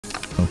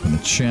Open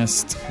the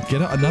chest.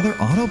 Get another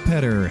auto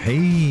petter.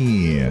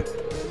 Hey.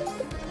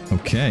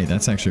 Okay,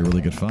 that's actually a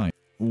really good find.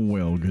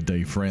 Well, good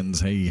day, friends.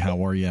 Hey,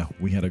 how are ya?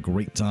 We had a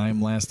great time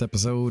last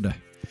episode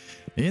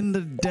in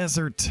the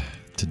desert.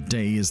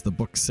 Today is the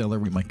bookseller.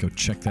 We might go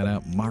check that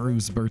out.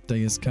 Maru's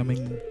birthday is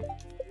coming.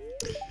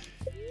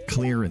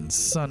 Clear and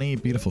sunny.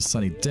 Beautiful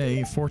sunny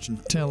day. Fortune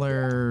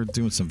teller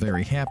doing some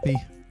very happy.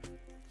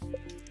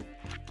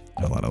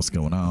 A lot else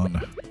going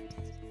on.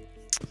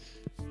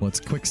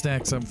 Let's quick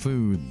stack some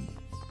food.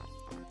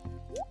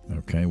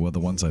 Okay, well, the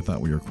ones I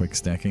thought we were quick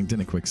stacking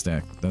didn't quick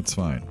stack. That's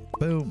fine.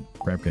 Boom.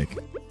 Crab cake.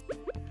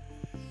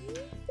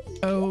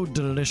 Oh,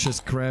 delicious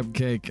crab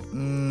cake.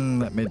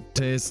 That made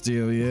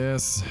tasty, oh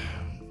yes.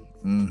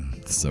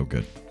 So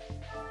good.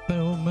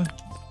 Boom.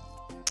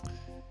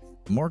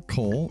 More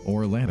coal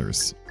or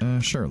ladders?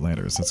 Sure,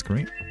 ladders. That's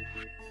great.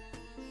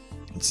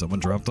 Someone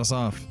dropped us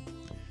off.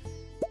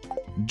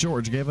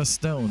 George gave us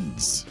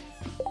stones.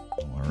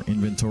 Our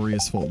inventory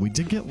is full. We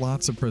did get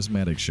lots of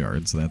prismatic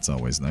shards. That's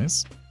always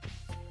nice.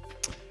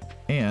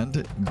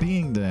 And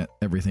being that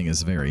everything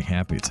is very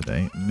happy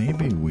today,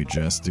 maybe we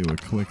just do a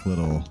quick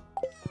little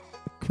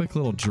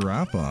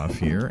drop off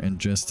here and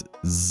just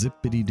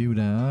zippity doo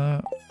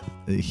dah,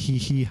 hee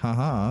hee ha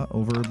ha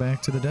over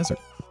back to the desert.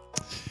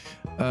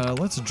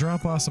 Let's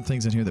drop off some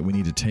things in here that we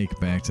need to take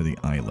back to the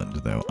island,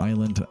 though.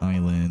 Island.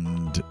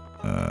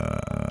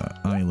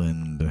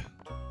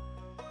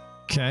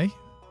 Okay, I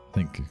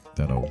think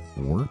that'll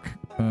work.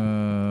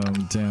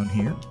 Down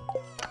here.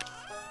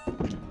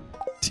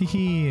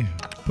 Teehee.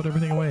 Put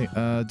everything away.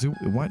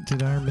 What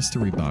did our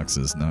mystery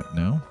boxes not?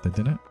 No, they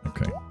didn't.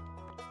 Okay.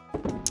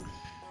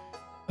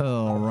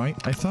 All right.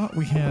 I thought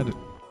we had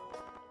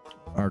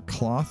our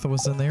cloth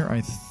was in there.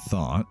 I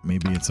thought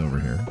maybe it's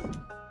over here.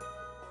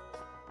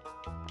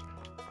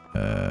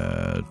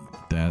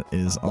 That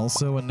is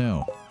also a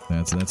no.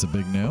 That's a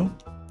big no.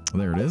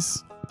 There it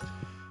is.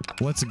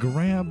 Let's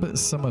grab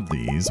some of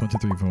these. 1, 2,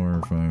 3,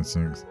 4, 5,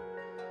 6.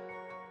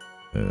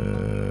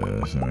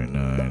 7,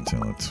 9,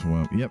 10,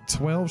 12. Yep,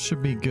 12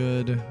 should be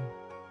good.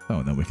 Oh,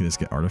 and then we can just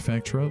get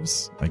artifact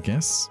troves, I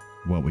guess.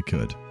 Well, we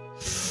could.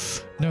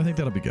 No, I think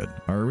that'll be good.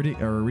 Our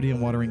iridium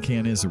watering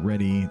can is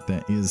ready.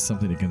 That is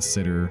something to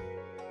consider.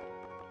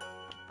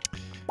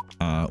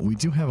 We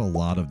do have a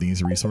lot of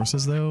these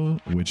resources, though,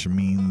 which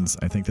means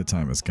I think the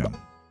time has come.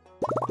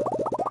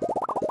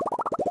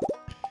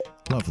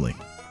 Lovely.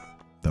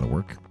 That'll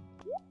work.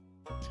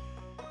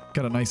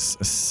 Got a nice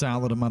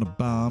solid amount of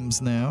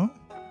bombs now.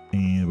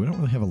 And we don't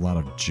really have a lot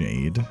of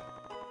jade.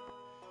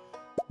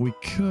 We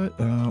could,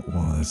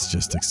 well, that's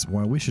just,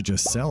 well, we should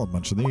just sell a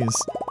bunch of these.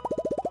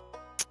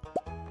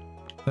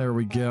 There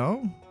we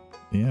go.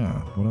 Yeah,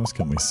 what else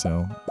can we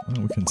sell?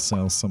 Oh, we can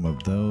sell some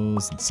of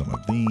those and some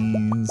of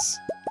these.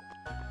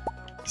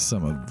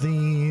 Some of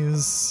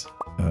these.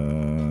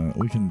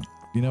 We can,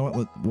 you know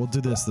what, we'll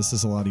do this. This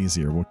is a lot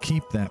easier. We'll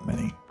keep that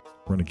many.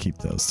 We're going to keep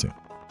those too.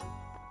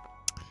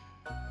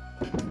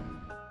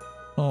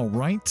 All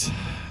right.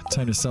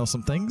 Time to sell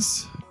some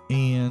things.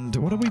 And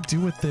what do we do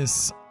with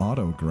this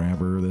auto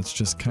grabber that's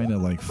just kind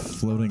of like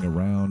floating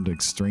around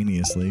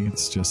extraneously?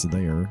 It's just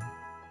there.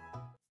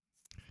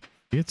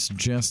 It's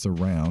just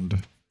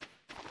around.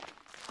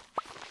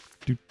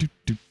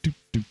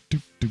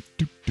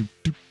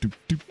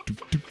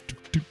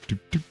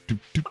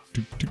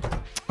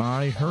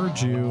 I heard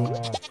you,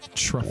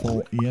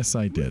 Truffle. Yes,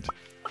 I did.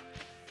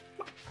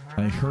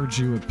 I heard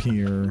you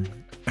appear.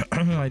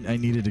 I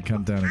needed to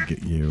come down and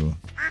get you.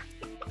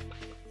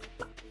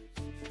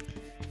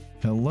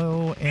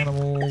 Hello,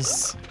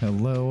 animals.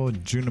 Hello.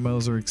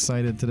 Junimos are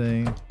excited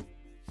today.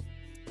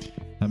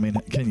 I mean,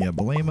 can you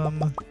blame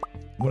them?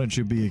 Wouldn't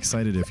you be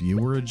excited if you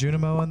were a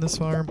Junimo on this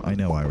farm? I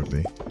know I would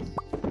be.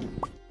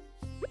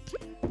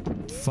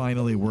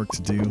 Finally work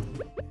to do.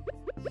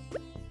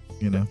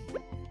 You know.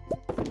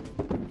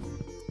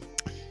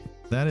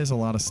 That is a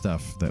lot of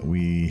stuff that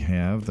we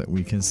have that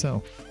we can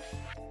sell.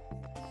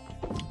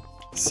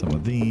 Some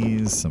of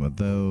these, some of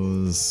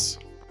those,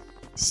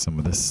 some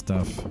of this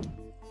stuff.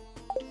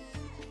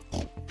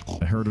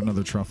 I heard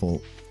another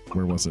truffle.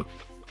 Where was it?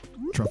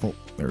 Truffle.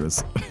 There it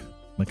is.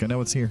 Like, I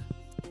know it's here.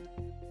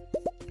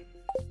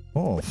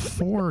 Oh,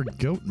 4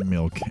 goat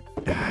milk.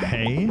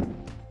 Hey.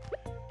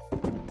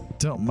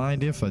 Don't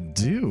mind if I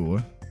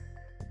do.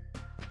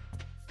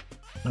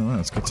 All right,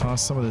 let's go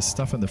toss some of this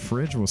stuff in the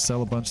fridge. We'll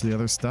sell a bunch of the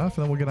other stuff,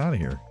 and then we'll get out of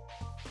here.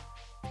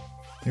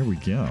 Here we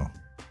go.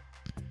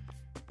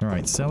 All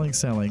right, selling,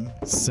 selling,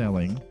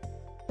 selling,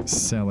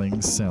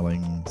 selling,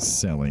 selling,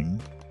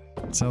 selling.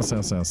 Sell,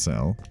 sell, sell,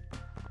 sell.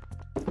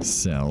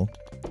 Sell,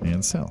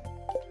 and sell.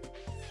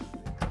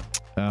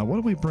 What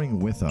do we bring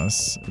with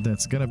us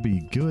that's going to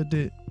be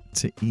good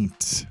to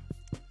eat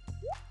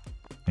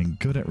and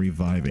good at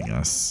reviving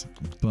us?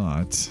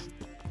 But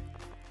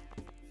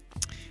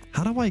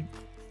how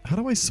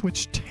do I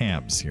switch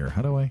tabs here?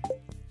 How do I?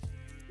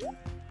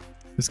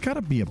 There's got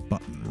to be a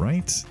button,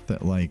 right?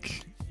 That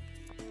like,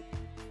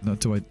 no,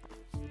 do I?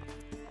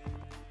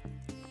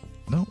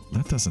 No,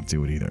 that doesn't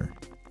do it either.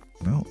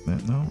 No,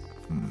 that no.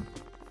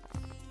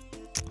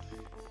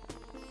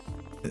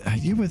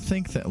 You would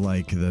think that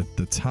like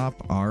the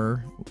top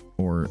R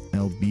or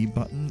LB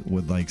button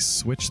would like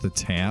switch the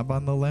tab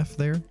on the left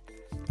there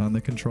on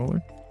the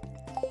controller.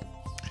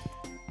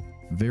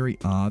 Very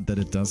odd that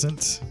it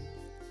doesn't.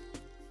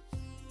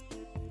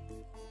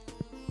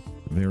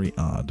 Very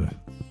odd.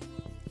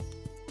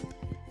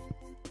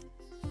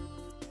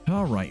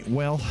 All right,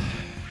 well,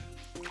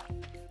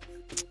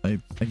 I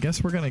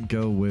guess we're gonna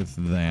go with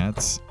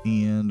that,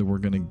 and we're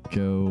gonna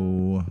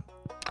go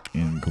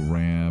and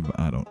grab,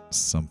 I don't,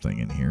 something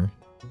in here.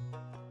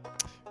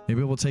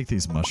 Maybe we'll take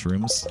these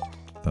mushrooms.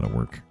 That'll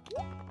work.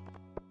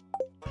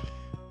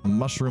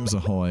 Mushrooms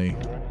ahoy.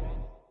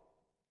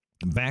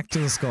 Back to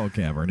the Skull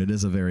Cavern. It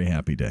is a very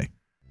happy day.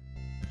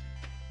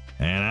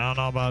 And I don't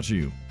know about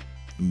you,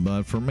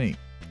 but for me,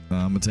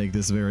 I'm going to take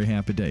this very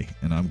happy day,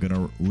 and I'm going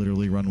to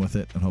literally run with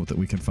it and hope that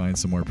we can find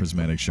some more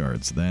prismatic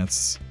shards.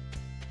 That's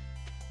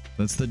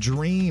the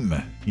dream.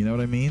 You know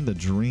what I mean? The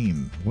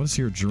dream. What's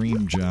your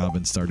dream job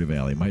in Stardew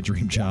Valley? My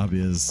dream job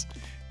is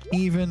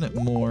even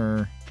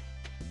more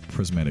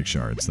prismatic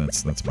shards.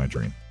 That's my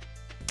dream.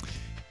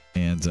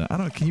 And I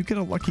don't know, can you get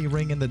a lucky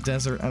ring in the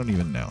desert? I don't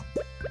even know.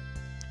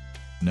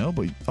 No,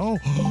 but oh,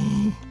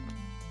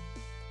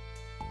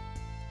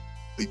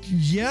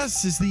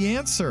 yes is the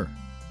answer.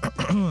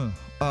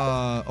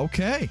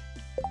 Okay.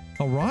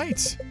 All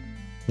right.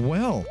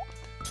 Well,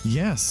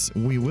 yes,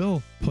 we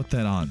will put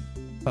that on.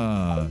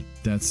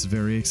 That's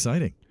very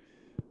exciting.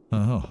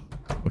 Oh,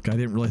 look, I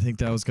didn't really think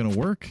that was gonna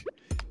work,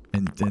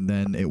 and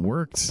then it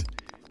worked,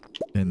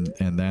 and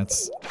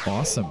that's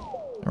awesome.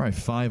 All right,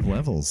 5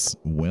 levels.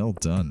 Well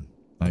done.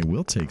 I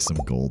will take some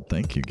gold.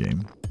 Thank you,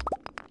 game.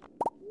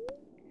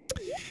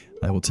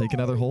 I will take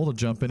another hole to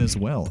jump in as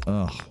well.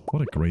 Oh,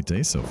 what a great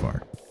day so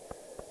far.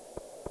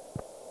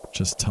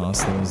 Just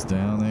toss those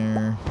down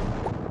there.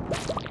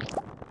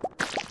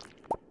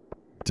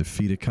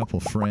 Defeat a couple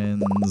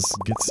friends.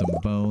 Get some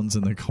bones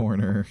in the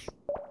corner.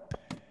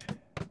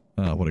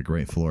 Oh, what a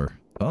great floor.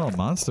 Oh,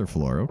 monster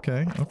floor.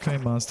 Okay. Okay,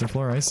 monster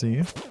floor. I see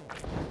you.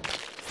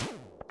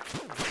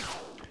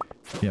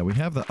 Yeah, we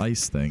have the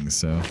ice thing,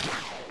 so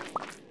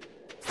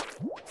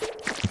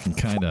we can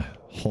kind of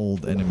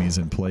hold enemies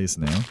in place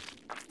now.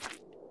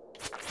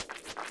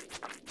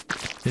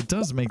 It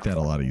does make that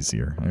a lot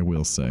easier, I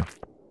will say.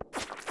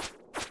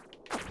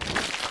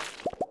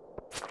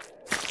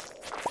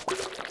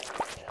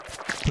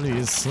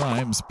 Please,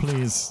 slimes,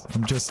 please.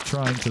 I'm just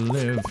trying to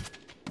live.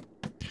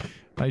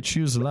 I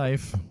choose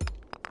life.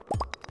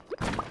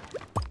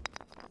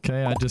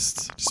 Okay, I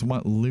just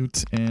want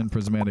loot and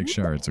prismatic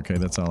shards. Okay,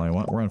 that's all I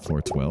want. We're on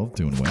floor 12,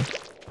 doing well.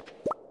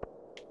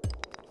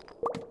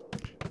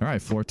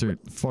 Alright, floor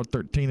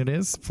 13 it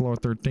is. Floor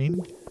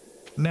 13.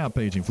 Now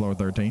paging floor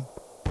 13.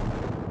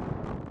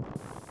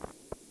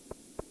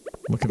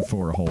 Looking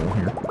for a hole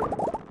here.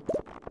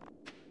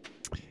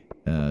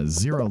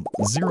 Zero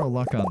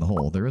luck on the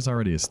hole. There is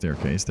already a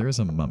staircase. There is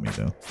a mummy,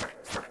 though.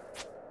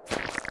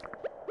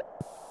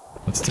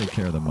 Let's take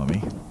care of the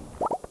mummy.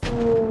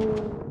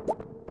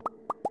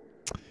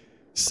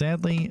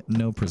 Sadly,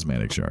 no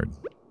prismatic shard.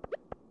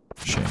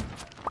 Shame.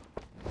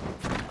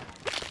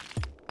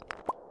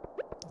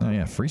 Oh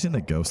yeah, freezing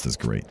the ghost is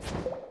great.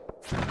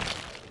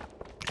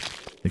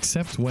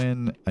 Except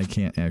when I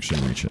can't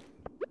actually reach it.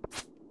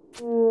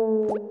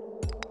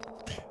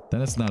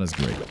 Then it's not as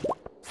great.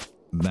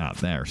 Nah,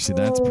 there. See,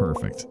 that's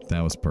perfect.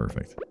 That was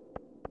perfect.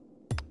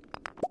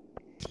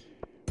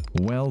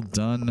 Well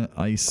done,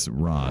 ice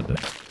rod.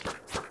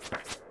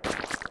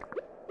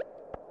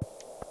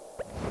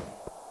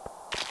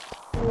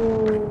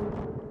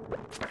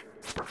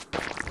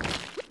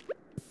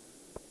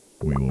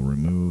 We will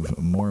remove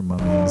more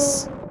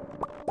mummies.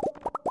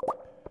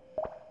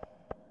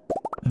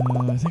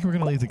 I think we're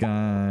gonna leave the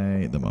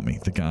guy, the mummy,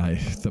 the guy,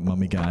 the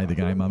mummy guy, the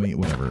guy mummy,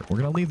 whatever. We're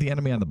gonna leave the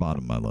enemy on the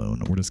bottom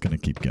alone. We're just gonna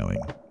keep going.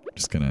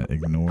 Just gonna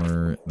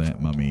ignore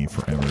that mummy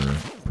forever.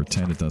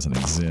 Pretend it doesn't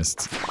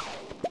exist.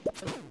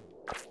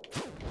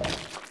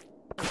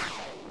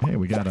 Hey,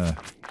 we got an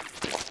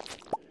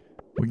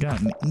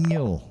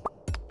eel.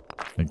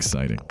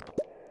 Exciting.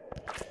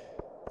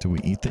 Do we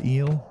eat the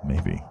eel?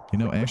 Maybe. You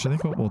know, actually, I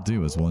think what we'll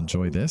do is we'll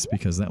enjoy this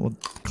because that will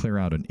clear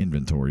out an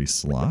inventory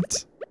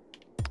slot.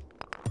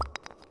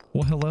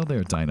 Well, hello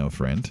there, dino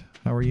friend.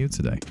 How are you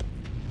today?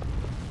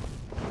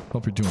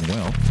 Hope you're doing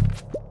well.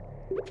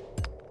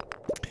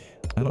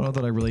 I don't know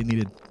that I really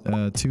needed 2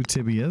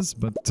 tibias,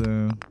 but,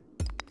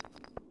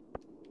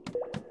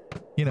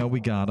 you know, we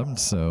got them,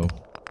 so,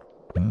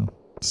 well,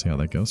 see how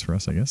that goes for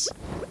us, I guess.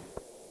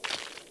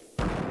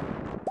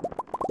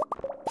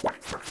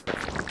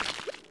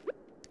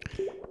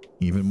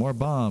 Even more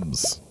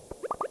bombs.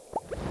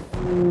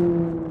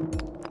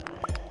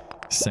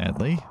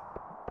 Sadly,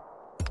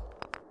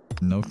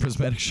 no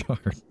prismatic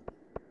shard.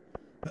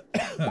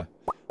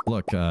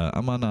 Look,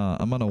 I'm on a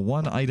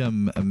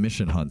 1-item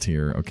mission hunt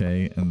here,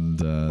 okay? And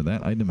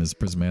that item is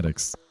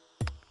prismatics.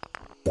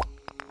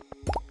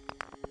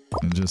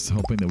 And just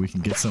hoping that we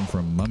can get some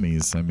from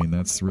mummies. I mean,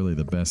 that's really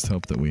the best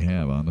hope that we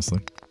have,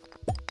 honestly.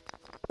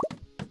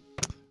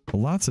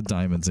 Lots of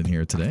diamonds in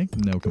here today.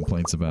 No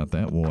complaints about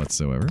that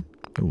whatsoever.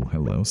 Oh,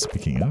 hello.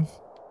 Speaking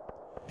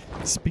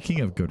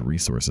of good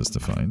resources to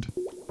find.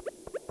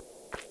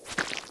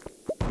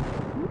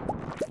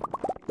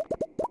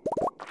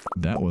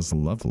 That was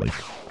lovely.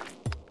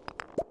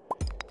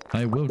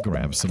 I will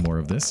grab some more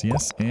of this,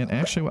 yes. And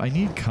actually, I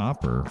need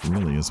copper,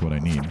 really, is what I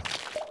need.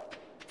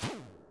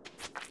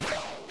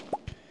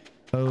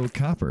 Oh,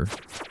 copper.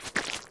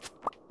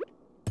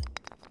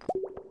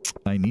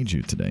 I need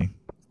you today.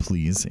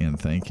 Please and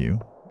thank you.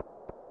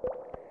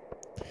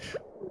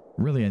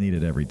 Really, I need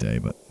it every day,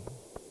 but...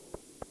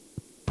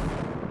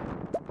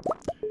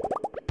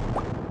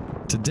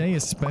 today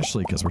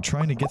especially, because we're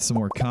trying to get some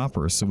more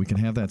copper so we can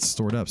have that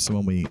stored up. So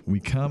when we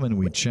come and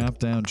we chop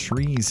down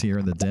trees here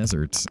in the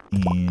desert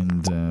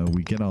and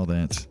we get all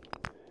that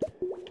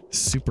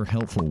super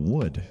helpful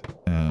wood,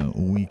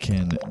 we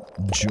can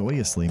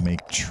joyously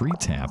make tree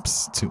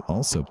taps to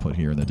also put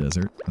here in the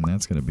desert, and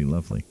that's going to be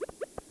lovely.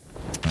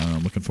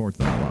 I'm looking forward to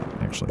that a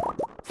lot, actually.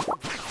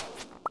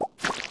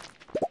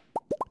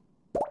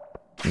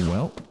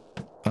 Well,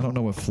 I don't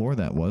know what floor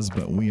that was,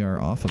 but we are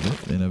off of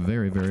it in a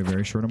very, very,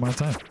 very short amount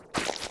of time.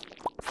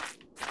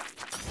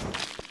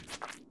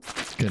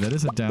 Okay, that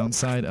is a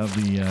downside of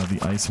the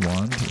ice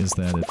wand, is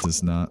that it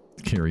does not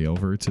carry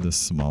over to the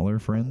smaller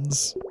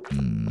friends.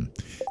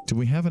 Do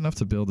we have enough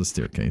to build a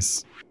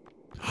staircase?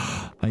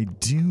 I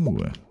do.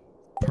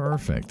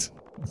 Perfect.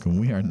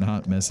 We are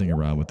not messing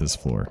around with this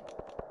floor.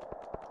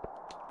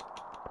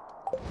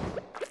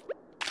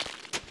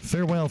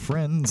 Farewell,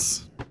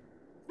 friends.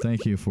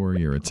 Thank you for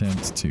your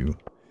attempt to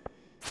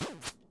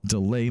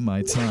delay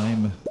my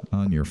time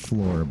on your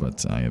floor,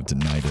 but I have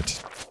denied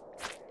it.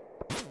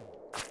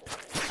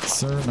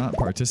 Sir, not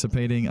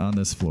participating on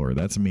this floor.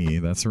 That's me.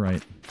 That's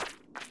right.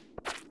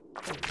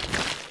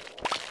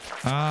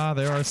 Ah,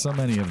 there are so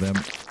many of them.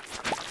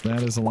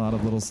 That is a lot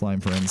of little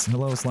slime friends.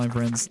 Hello, slime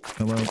friends.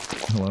 Hello.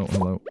 Hello.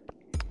 Hello.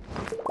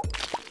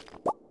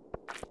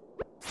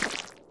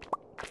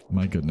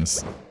 My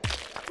goodness.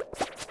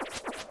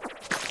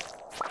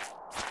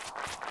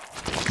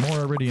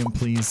 More iridium,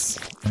 please.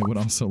 I would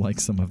also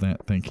like some of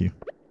that. Thank you.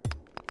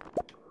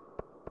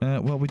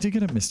 Well, we did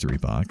get a mystery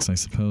box. I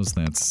suppose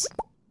that's...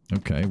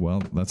 okay,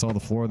 well, that's all the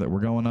floor that we're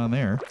going on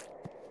there.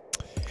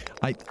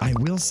 I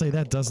will say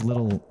that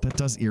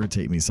does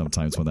irritate me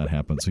sometimes when that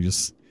happens.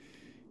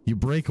 You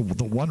break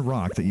the one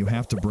rock that you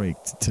have to break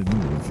to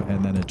move,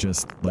 and then it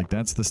just, like,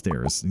 that's the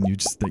stairs. And you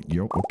just think,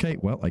 yo, okay,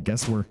 well, I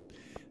guess we're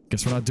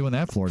not doing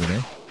that floor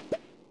today.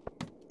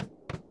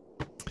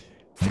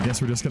 I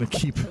guess we're just gonna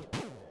keep...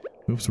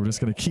 oops, we're just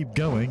gonna keep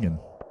going and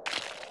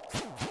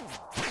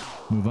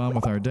move on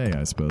with our day,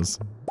 I suppose.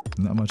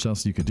 Not much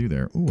else you could do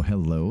there. Ooh,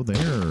 hello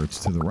there. It's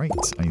to the right.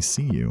 I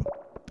see you.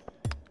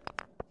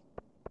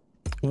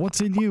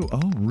 What's in you?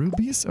 Oh,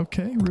 rubies?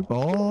 Okay.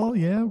 Oh,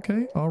 yeah,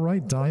 okay. All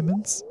right,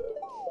 diamonds.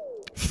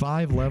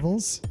 5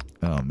 levels.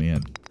 Oh,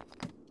 man.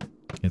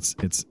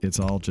 It's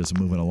all just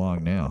moving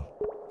along now.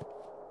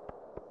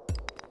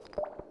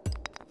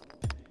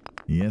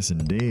 Yes,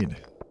 indeed.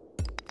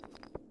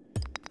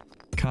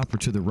 Copper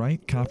to the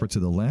right, copper to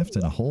the left,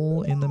 and a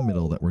hole in the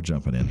middle that we're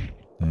jumping in.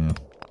 Yeah.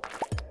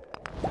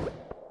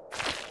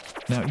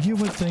 Now, you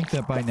would think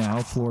that by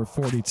now, floor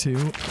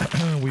 42,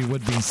 we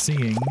would be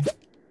seeing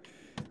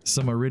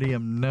some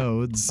iridium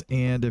nodes,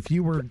 and if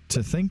you were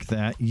to think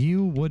that,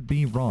 you would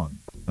be wrong.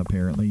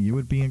 Apparently, you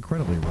would be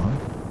incredibly wrong.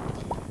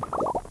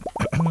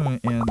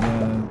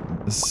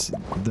 And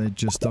they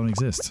just don't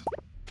exist.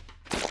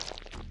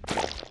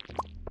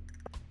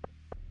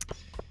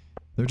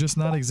 They're just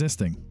not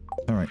existing.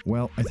 Alright,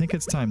 well, I think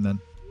it's time then.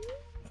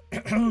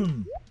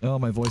 Oh,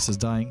 my voice is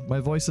dying. My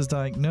voice is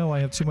dying. No, I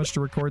have too much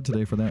to record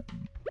today for that.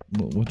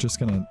 We're just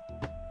gonna...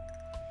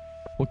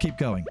 we'll keep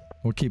going.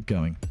 We'll keep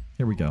going.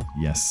 Here we go.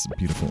 Yes,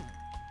 beautiful.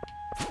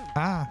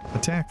 Ah,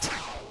 attacked.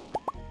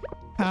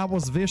 I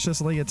was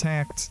viciously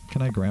attacked.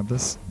 Can I grab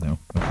this? No.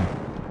 Okay.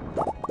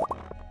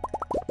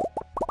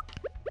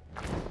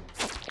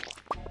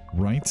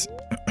 Right.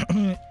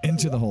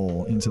 Into the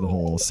hole. Into the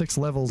hole. 6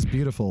 levels.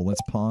 Beautiful.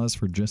 Let's pause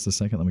for just a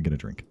second. Let me get a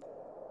drink.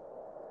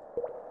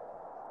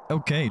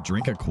 Okay,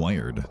 drink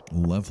acquired.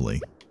 Lovely.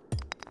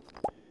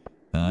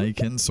 I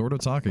can sort of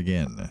talk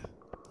again.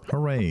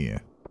 Hooray.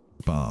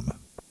 Bomb.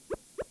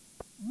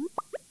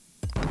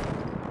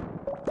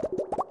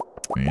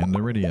 And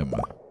iridium.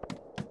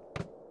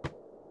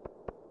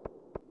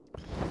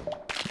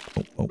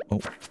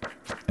 Oh.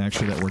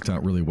 Actually, that worked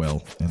out really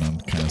well, and I'm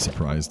kind of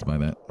surprised by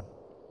that.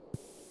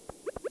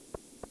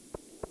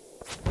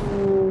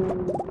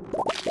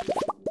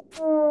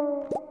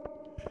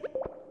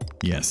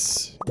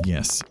 Yes.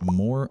 Yes.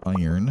 More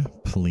iron,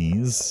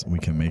 please. We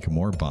can make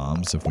more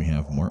bombs if we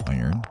have more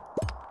iron.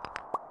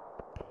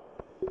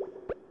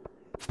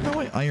 You know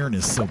why iron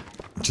is so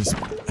just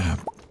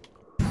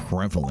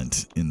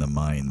prevalent in the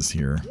mines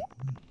here?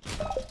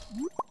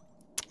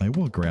 I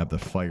will grab the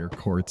fire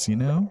quartz, you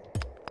know?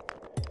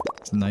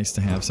 It's nice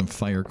to have some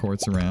fire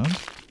quartz around.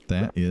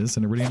 That is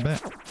an iridium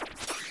bat.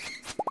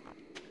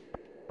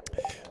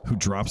 Who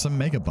drops a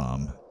mega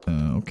bomb?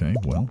 Okay,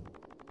 well.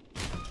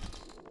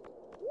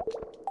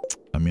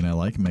 I mean, I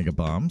like mega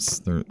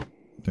bombs.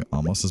 They're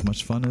almost as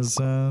much fun as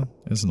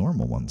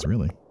normal ones,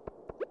 really.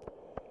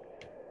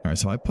 Alright,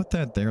 so I put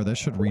that there. That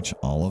should reach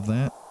all of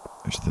that.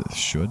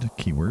 Should,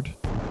 keyword.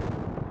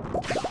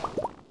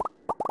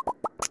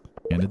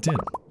 And it did.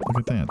 Look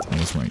at that. I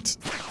was right.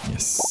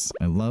 Yes.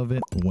 I love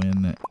it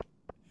when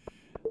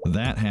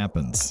that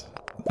happens.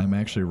 I'm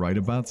actually right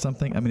about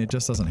something. I mean, it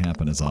just doesn't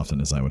happen as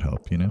often as I would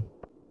hope, you know?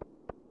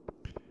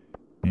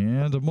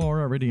 And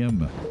more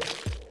iridium.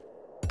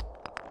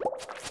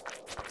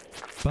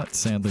 But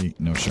sadly,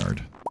 no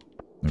shard.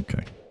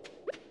 Okay.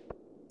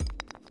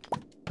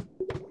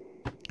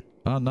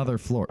 Another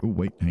floor. Oh,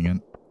 wait, hang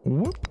on.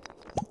 Whoop.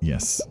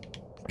 Yes.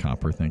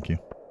 Copper, thank you.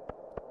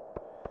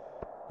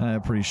 I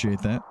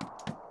appreciate that.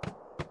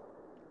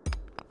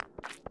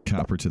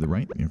 Copper to the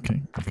right.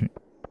 Okay, okay.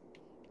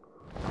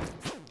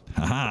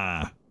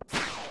 Haha!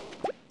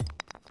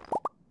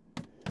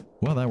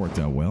 Well, that worked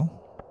out well.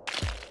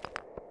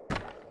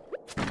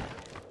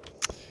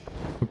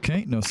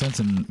 Okay, no sense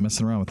in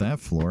messing around with that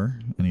floor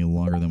any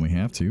longer than we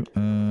have to.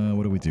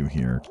 What do we do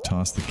here?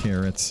 Toss the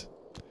carrots.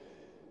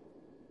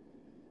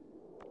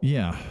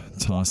 Yeah,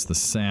 toss the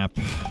sap.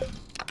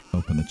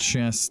 Open the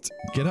chest.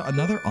 Get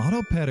another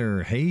auto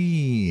petter.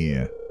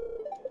 Hey!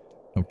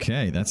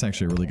 Okay, that's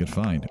actually a really good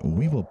find.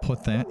 We will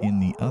put that in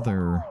the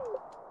other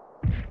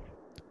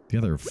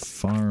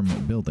farm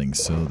building,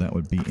 so that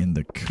would be in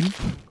the coop.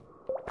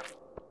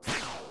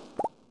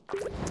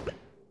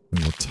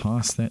 We will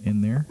toss that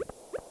in there.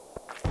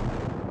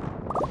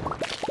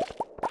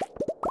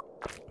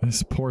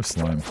 This poor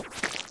slime.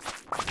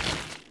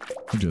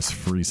 We're just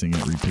freezing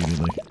it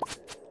repeatedly.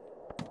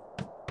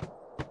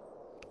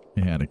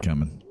 You had it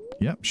coming.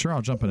 Yep, sure,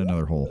 I'll jump in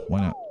another hole. Why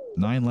not?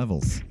 9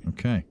 levels.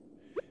 Okay.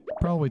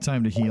 Probably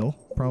time to heal.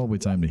 Probably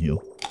time to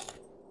heal.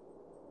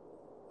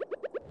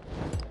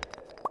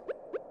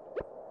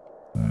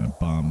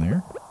 Bomb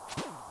there.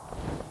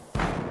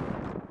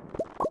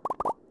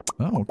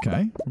 Oh,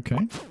 okay.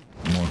 Okay.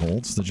 More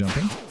holes to jump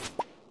in.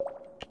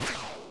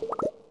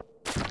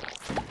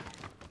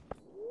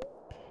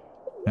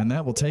 And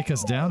that will take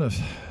us down to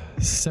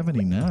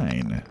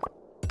 79.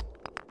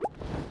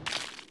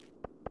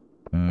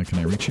 Can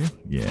I reach you?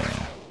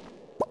 Yeah.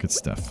 Good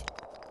stuff.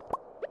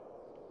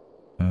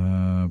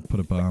 Put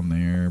a bomb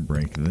there.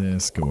 Break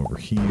this. Go over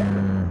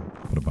here.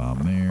 Put a bomb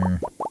there.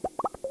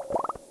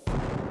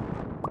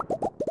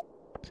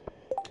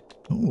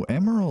 Oh,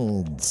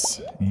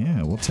 emeralds.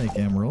 Yeah, we'll take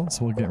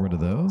emeralds. We'll get rid of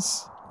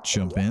those.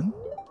 Jump in.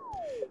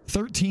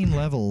 13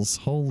 levels.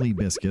 Holy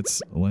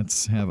biscuits.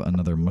 Let's have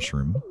another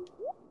mushroom.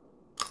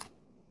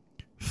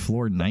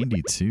 Floor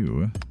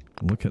 92.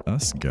 Look at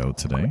us go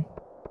today.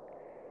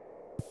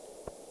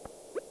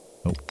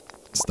 Oh,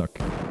 stuck.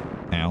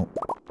 Ow.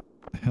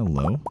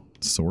 Hello.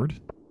 Sword.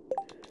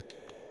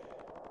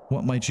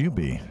 What might you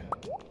be?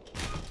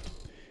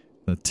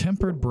 The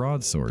tempered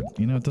broadsword.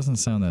 You know, it doesn't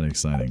sound that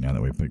exciting now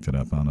that we picked it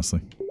up, honestly.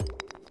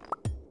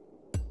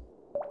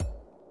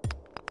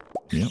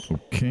 Yep,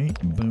 okay.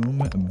 Boom,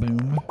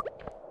 boom.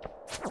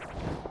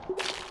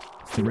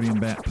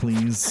 Iridium bat,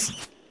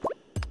 please.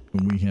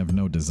 We have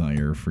no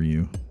desire for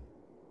you.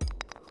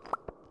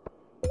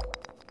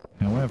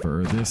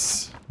 However,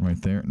 this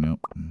right there, nope.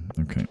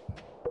 Okay.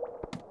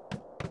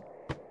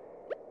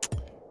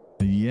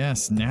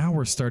 Yes, now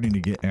we're starting to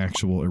get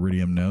actual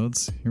iridium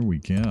nodes. Here we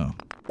go.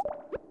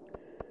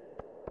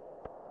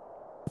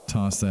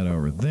 Toss that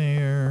over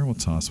there. We'll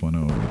toss one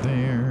over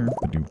there.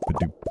 Ba-doop,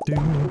 ba-doop,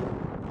 ba-doo.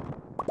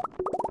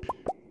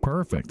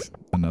 Perfect.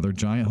 Another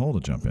giant hole to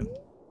jump in.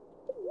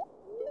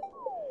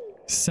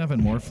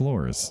 7 more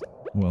floors.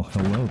 Well,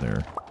 hello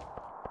there.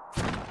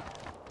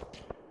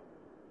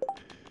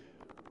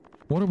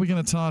 What are we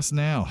going to toss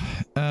now?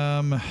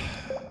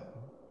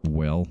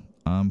 Well,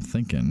 I'm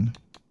thinking...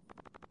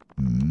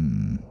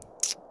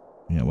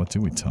 Yeah, what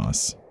do we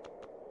toss?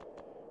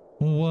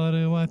 What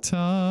do I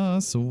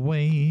toss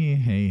away?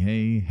 Hey,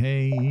 hey,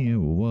 hey,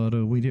 what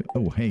do we do?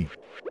 Oh, hey.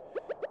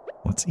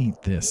 Let's eat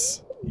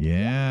this.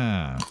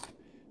 Yeah.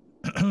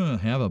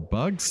 Have a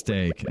bug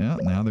steak. Oh,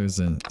 now there's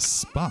a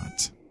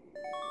spot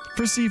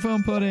for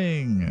seafoam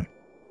pudding.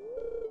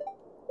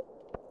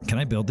 Can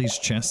I build these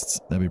chests?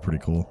 That'd be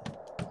pretty cool.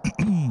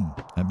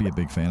 I'd be a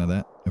big fan of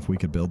that if we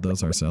could build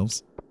those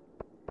ourselves.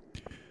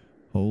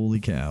 Holy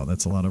cow,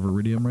 that's a lot of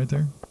iridium right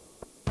there.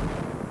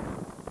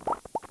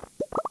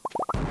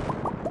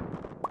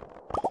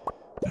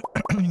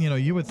 You know,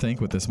 you would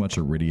think with this much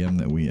iridium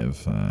that we have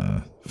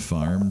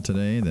farmed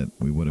today that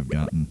we would have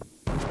gotten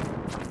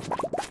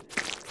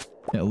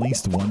at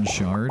least 1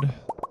 shard.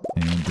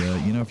 And,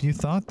 you know, if you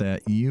thought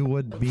that, you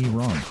would be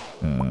wrong.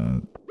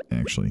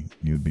 Actually,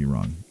 you would be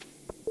wrong.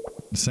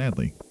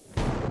 Sadly.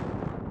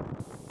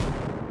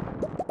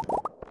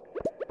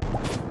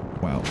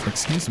 Wow,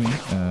 excuse me,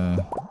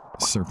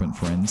 serpent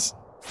friends.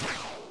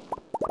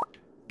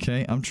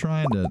 Okay, I'm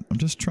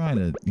just trying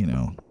to, you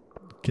know,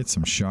 get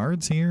some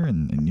shards here,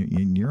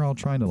 and you're all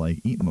trying to, like,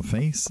 eat my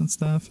face and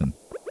stuff, and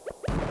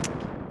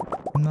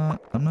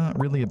I'm not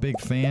really a big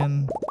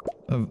fan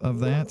of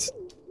that.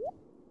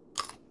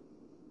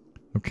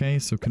 Okay,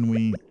 so can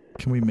we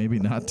maybe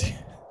not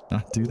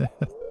do that?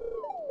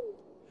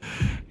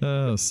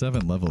 Oh,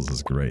 7 levels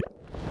is great.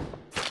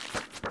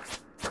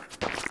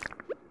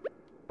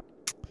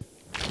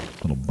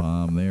 Little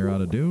bomb there ought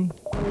to do.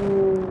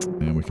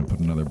 And we can put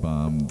another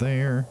bomb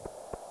there.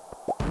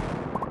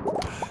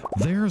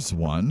 There's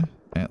one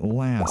at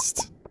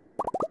last.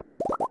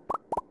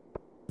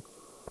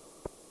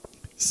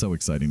 So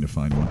exciting to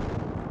find one.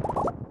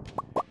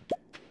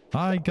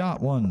 I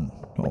got one.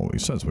 Oh, he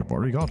says we've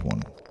already got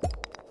one.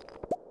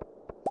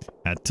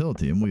 I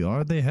told him we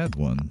already had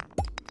one.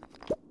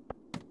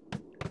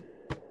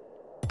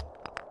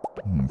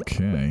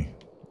 Okay.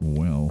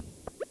 Well.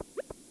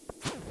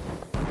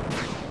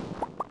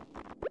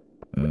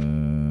 I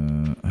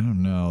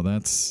don't know.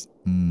 That's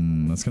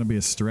gonna be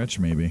a stretch,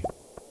 maybe.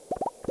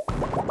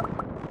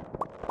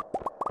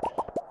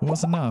 It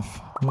was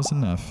enough. It was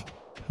enough.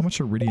 How much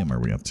iridium are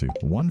we up to?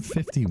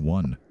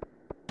 151.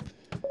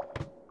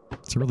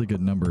 It's a really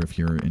good number if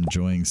you're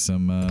enjoying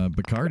some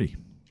Bacardi.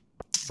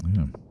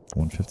 Yeah,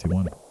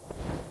 151.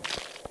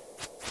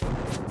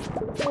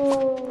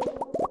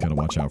 Gotta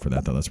watch out for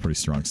that, though. That's pretty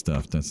strong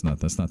stuff. That's not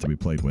to be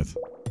played with.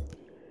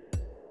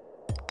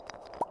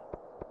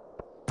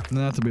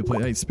 Not to be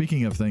played. Hey,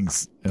 speaking of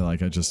things,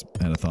 like I just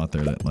had a thought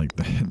there that like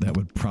that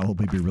would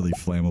probably be really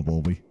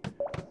flammable.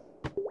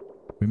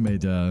 We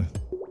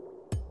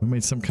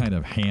made some kind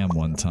of ham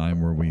one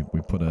time where we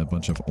put a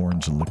bunch of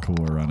orange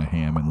liqueur on a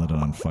ham and lit it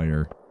on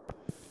fire.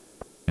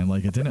 And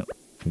like it didn't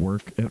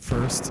work at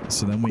first,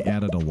 so then we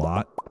added a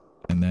lot,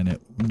 and then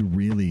it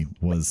really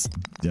was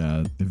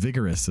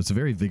vigorous. It's a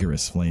very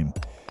vigorous flame,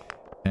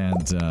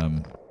 and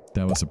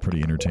that was a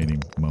pretty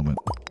entertaining moment.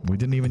 We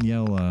didn't even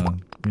yell,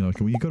 you know,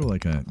 when you go to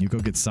like you go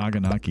get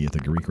saganaki at the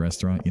Greek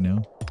restaurant, you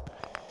know,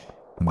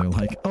 and they're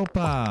like,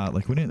 "Opa!"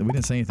 Like we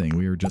didn't say anything.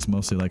 We were just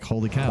mostly like,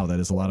 "Holy cow, that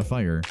is a lot of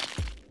fire."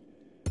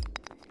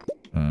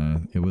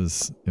 It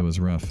was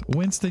rough.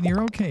 Winston,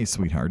 you're okay,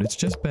 sweetheart. It's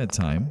just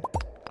bedtime.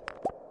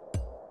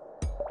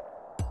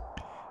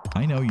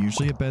 I know,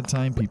 usually at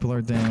bedtime, people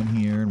are down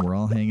here and we're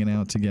all hanging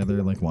out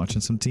together, like watching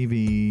some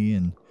TV,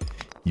 and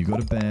you go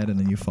to bed and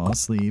then you fall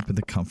asleep in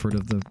the comfort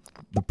of the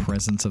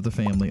presence of the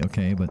family.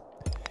 Okay, but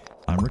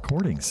I'm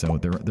recording, so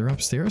they're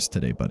upstairs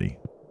today, buddy.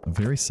 I'm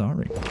very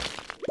sorry.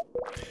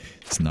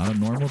 It's not a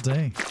normal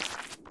day.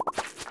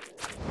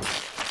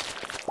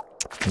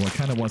 Well, it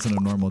kind of wasn't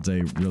a normal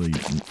day, really,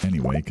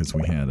 anyway, because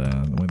we had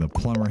when the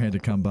plumber had to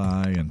come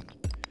by, and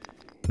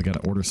we got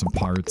to order some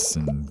parts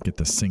and get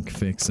the sink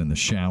fixed and the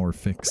shower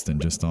fixed and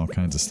just all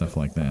kinds of stuff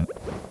like that.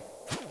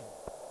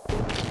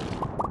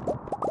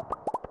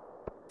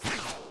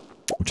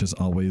 Which is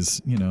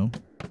always, you know,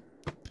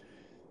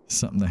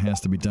 something that has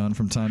to be done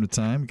from time to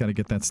time. Got to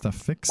get that stuff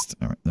fixed.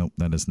 All right, nope,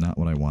 that is not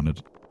what I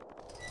wanted.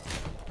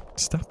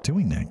 Stop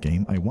doing that,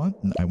 game. I want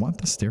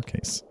the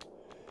staircase.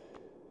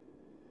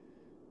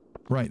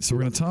 Right, so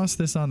we're gonna toss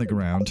this on the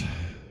ground.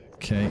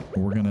 Okay,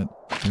 we're gonna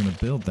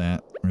build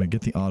that. We're gonna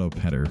get the auto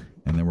petter,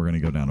 and then we're gonna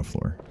go down a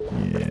floor.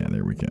 Yeah,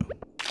 there we go.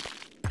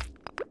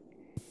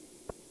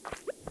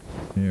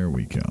 There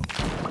we go.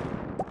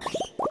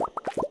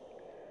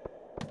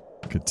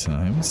 Good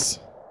times.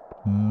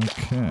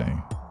 Okay.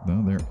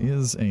 Though there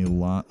is a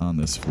lot on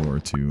this floor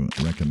to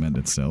recommend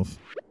itself.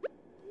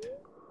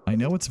 I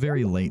know it's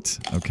very late,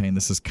 okay, and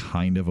this is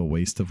kind of a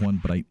waste of one,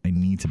 but I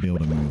need to be able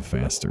to move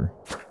faster.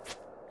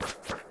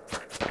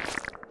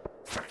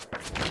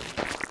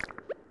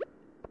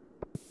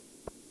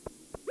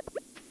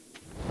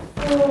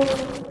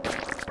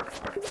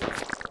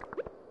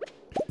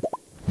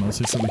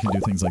 Mostly so we can do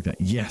things like that.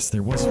 Yes,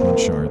 there was one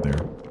shard there.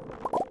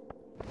 Oh,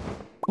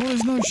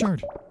 there's another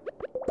shard.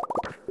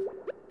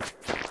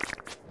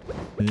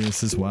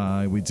 This is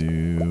why we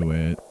do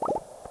it.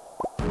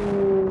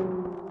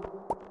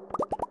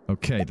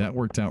 Okay, that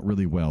worked out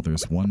really well.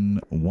 There's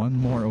one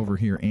more over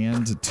here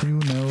and 2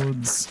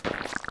 nodes.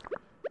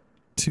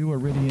 2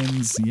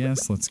 iridians.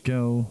 Yes, let's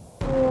go.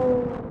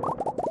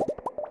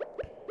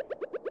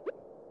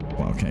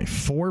 Okay,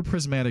 4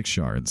 prismatic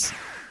shards.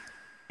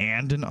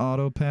 And an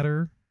auto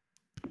petter.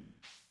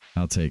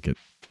 I'll take it.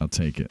 I'll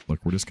take it. Look,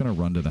 we're just going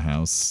to run to the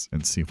house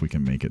and see if we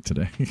can make it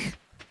today.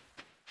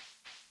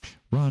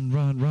 Run,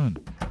 run, run.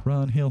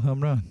 Run,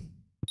 Hillham, run.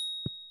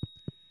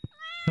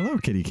 Hello,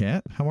 kitty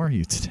cat. How are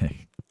you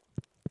today?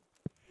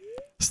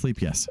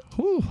 Sleep, yes.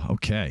 Whew,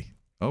 okay.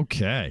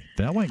 Okay.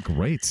 That went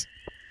great.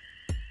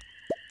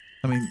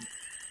 I mean,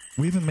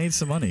 we even made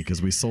some money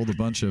because we sold a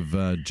bunch of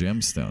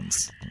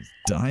gemstones.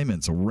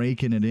 Diamonds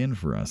raking it in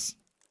for us.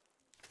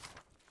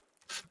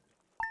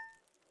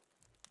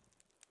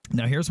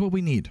 Now, here's what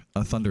we need.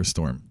 A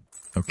thunderstorm.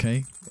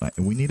 Okay?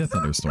 We need a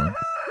thunderstorm.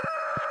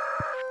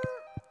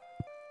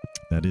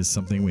 That is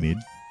something we need.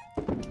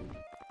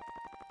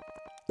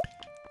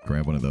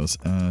 Grab one of those.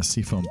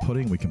 Seafoam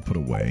pudding we can put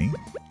away.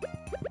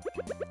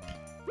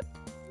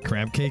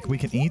 Crab cake we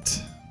can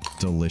eat.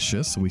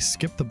 Delicious. We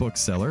skip the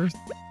bookseller.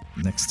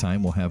 Next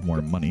time we'll have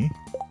more money.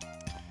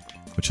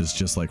 Which is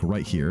just like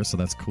right here, so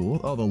that's cool.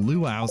 Oh, the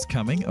luau's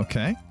coming.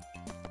 Okay.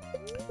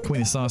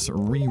 Queen of Sauce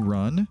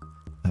rerun.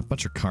 A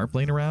bunch of carp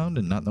laying around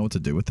and not know what to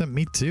do with them?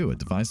 Me too. It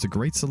devised a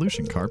great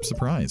solution. Carp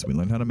surprise. We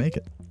learned how to make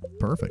it.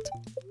 Perfect.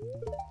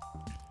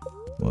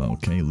 Well,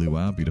 okay,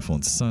 luau, beautiful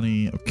and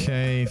sunny.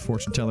 Okay,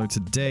 fortune teller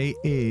today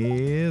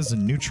is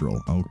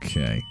neutral.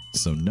 Okay,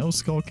 so no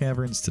skull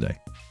caverns today.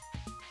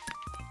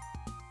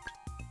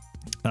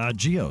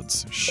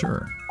 Geodes,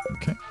 sure.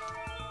 Okay.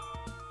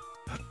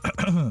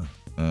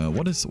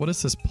 What is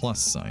this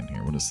plus sign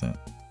here? What is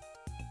that?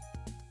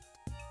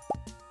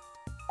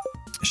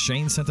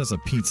 Shane sent us a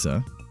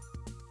pizza,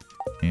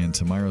 and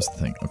tomorrow's the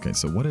thing. Okay,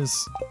 so what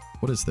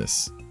is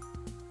this?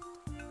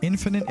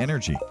 Infinite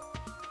energy.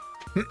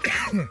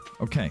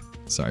 Okay,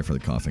 sorry for the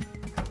coughing.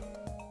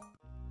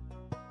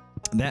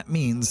 That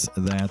means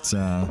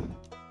that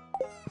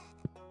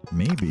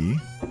maybe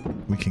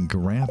we can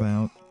grab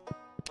out.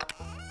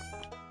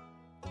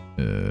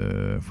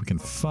 If we can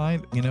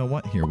find, you know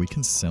what? Here, we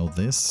can sell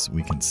this.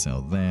 We can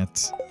sell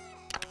that.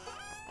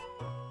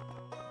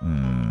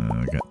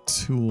 I got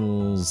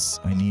tools.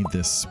 I need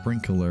this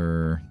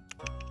sprinkler.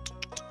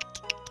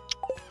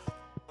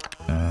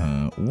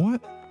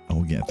 What?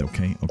 Oh, yeah.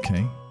 Okay.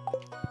 Okay.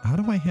 How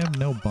do I have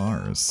no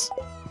bars?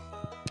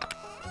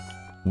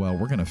 Well,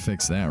 we're going to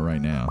fix that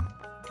right now.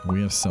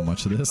 We have so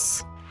much of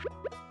this.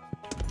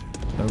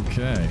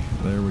 Okay.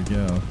 There we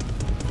go.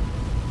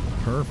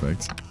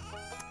 Perfect.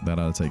 That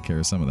ought to take care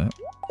of some of that.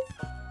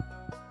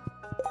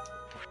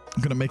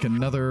 I'm going to make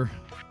another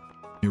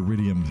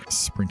iridium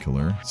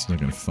sprinkler. So I'm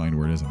going to find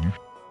where it is in here.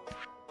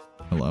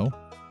 Hello?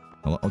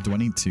 Hello? Oh, do I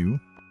need two?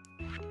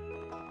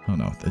 Oh,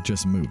 no. It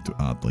just moved,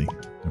 oddly.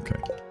 Okay.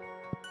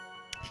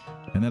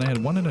 And then I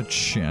had one in a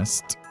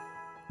chest,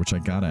 which I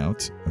got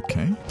out.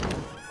 Okay.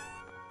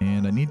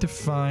 And I need to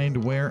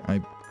find where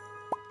I...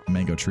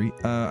 Mango tree.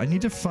 I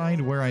need to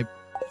find where I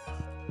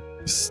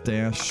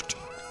stashed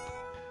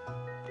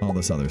all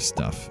this other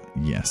stuff.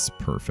 Yes,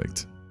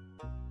 perfect.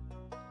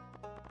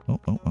 Oh.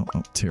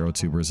 Taro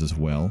tubers as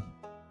well.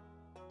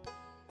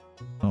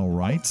 All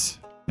right.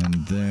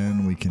 And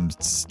then we can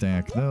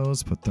stack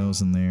those, put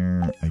those in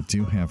there. I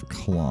do have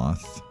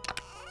cloth.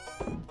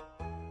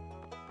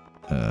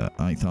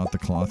 I thought the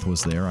cloth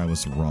was there. I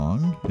was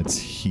wrong. It's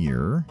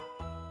here.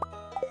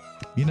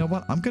 You know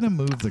what? I'm going to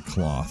move the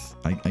cloth.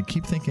 I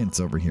keep thinking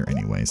it's over here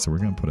anyway, so we're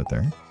going to put it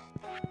there.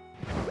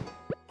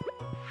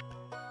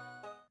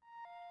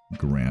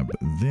 Grab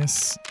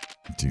this.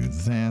 Do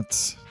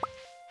that.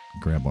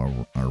 Grab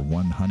our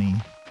one honey.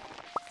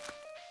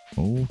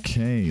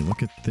 Okay,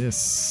 look at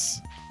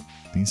this.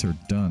 These are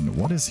done.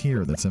 What is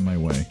here that's in my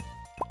way?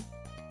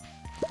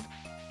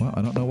 Well,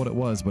 I don't know what it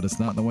was, but it's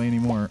not in the way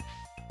anymore.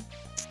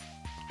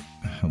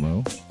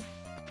 Hello?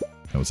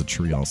 That was a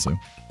tree also.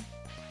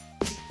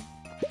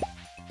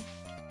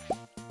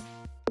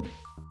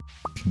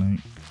 Can I...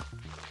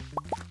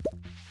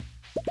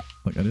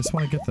 Look, I just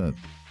want to get the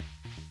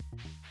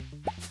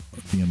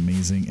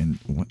amazing and...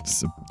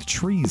 What's...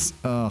 trees!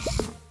 Ugh.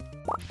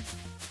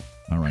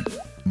 Alright.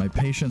 My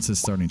patience is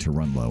starting to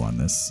run low on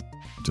this.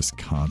 Just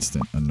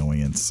constant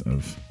annoyance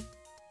of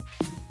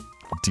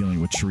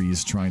dealing with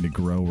trees, trying to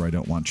grow where I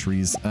don't want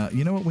trees.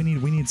 You know what we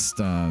need? We need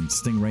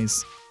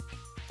stingrays.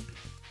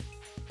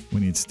 We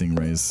need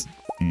stingrays.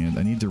 And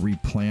I need to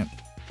replant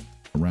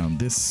around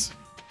this.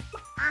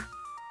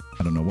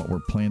 I don't know what we're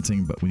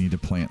planting, but we need to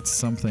plant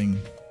something.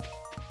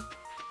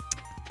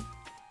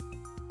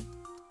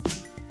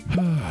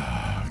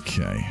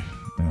 Okay.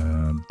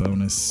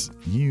 Bonus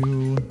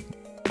you.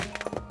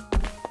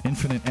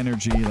 Infinite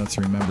energy, let's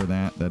remember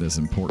that. That is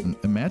important.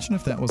 Imagine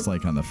if that was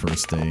like on the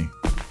first day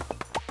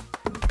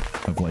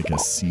of like a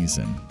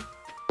season.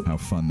 How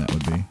fun that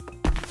would be.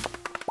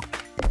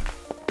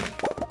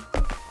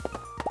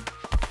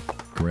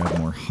 Grab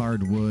more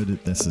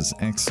hardwood. This is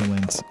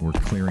excellent. We're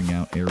clearing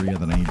out area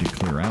that I need to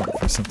clear out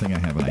for something I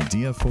have an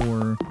idea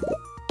for.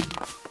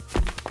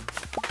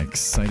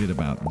 Excited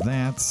about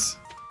that.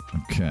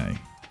 Okay.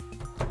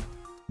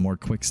 More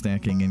quick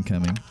stacking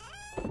incoming.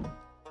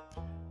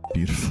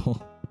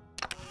 Beautiful.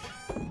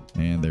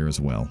 And there as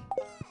well.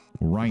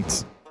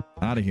 Right.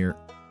 Out of here.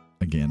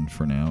 Again,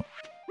 for now.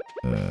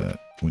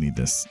 We need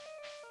this.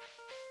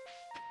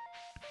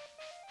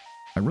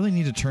 I really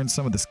need to turn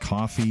some of this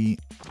coffee,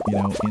 you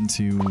know,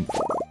 into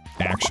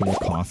actual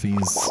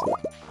coffees.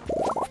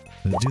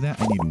 To do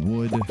that, I need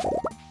wood.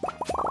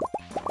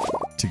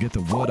 To get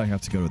the wood, I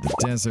have to go to the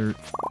desert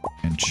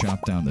and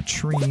chop down the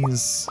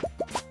trees.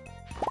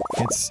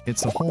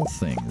 It's a whole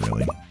thing,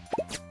 really.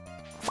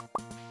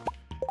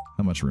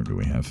 How much room do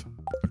we have?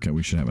 Okay,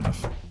 we should have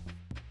enough.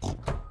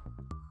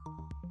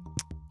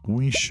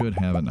 We should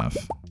have enough.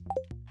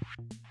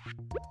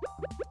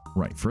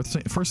 Right, first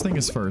thing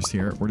is first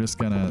here. We're just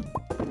gonna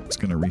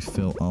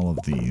refill all of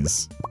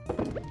these.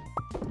 And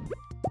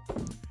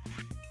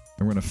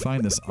we're gonna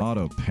find this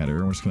auto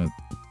petter. We're just gonna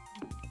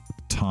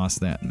toss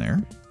that in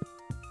there.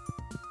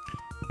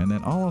 And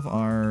then all of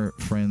our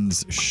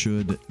friends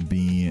should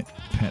be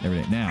pet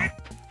every day. Now,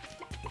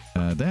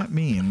 that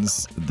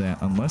means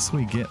that unless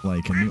we get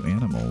like a new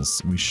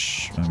animals, I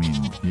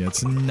mean, yeah,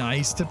 it's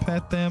nice to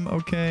pet them,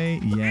 okay?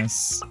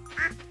 Yes,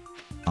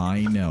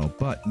 I know,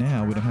 but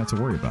now we don't have to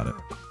worry about it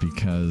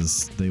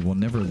because they will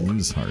never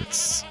lose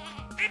hearts.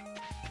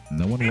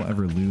 No one will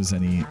ever lose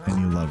any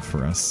love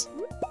for us.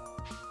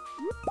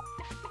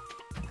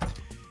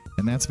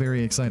 And that's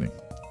very exciting.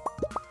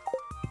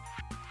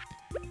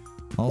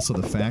 Also,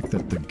 the fact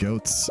that the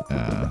goats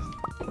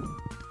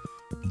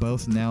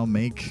both now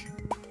make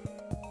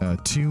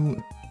two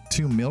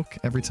milk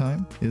every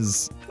time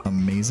is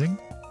amazing.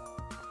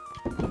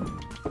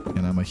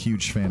 And I'm a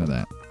huge fan of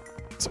that.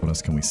 So what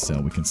else can we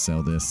sell? We can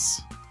sell this,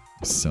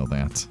 sell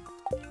that.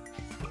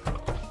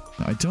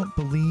 Now, I don't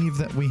believe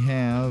that we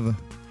have...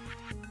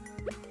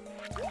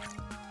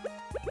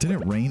 Did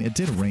it rain? It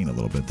did rain a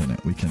little bit, didn't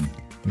it? We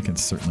can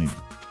certainly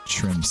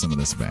trim some of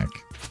this back.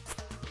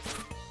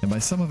 And by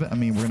some of it, I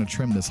mean we're going to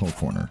trim this whole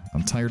corner.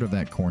 I'm tired of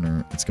that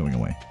corner. It's going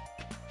away.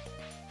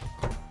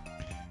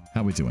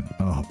 How we doing?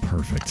 Oh,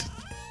 perfect.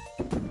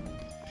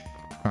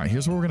 All right,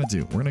 here's what we're going to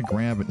do. We're going to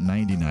grab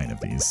 99 of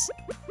these.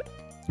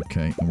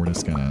 Okay, and we're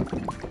just going to...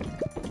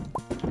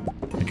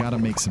 I got to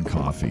make some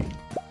coffee.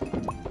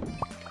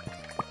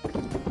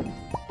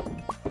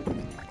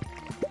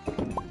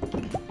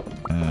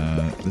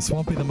 This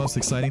won't be the most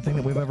exciting thing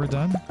that we've ever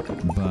done,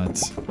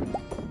 but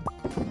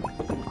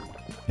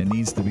it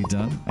needs to be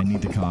done. I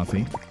need the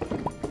coffee.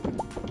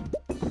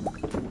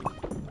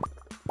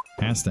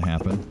 Has to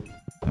happen.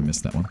 I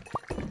missed that one.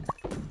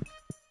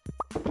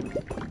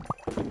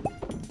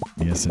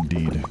 Yes,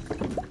 indeed.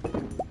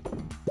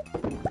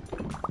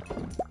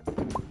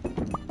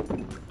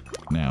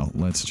 Now,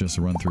 let's just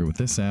run through with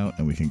this out,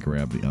 and we can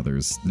grab the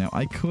others. Now,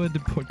 I could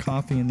put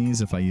coffee in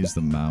these if I use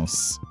the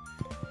mouse.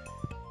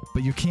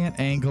 But you can't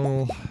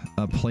angle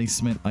a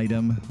placement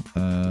item.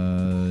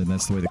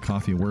 That's the way the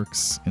coffee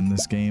works in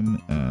this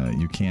game.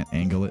 You can't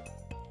angle it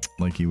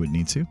like you would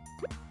need to.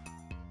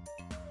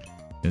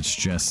 It's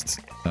just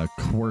a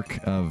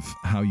quirk of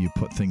how you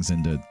put things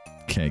into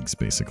kegs,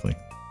 basically.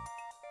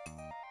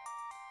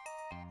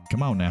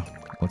 Come on now.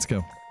 Let's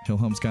go.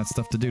 Hillhome's got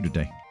stuff to do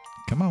today.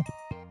 Come on.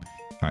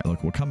 Alright,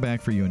 look, we'll come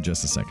back for you in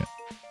just a second.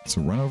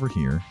 So run over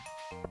here.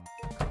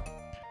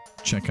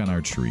 Check on our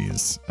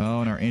trees.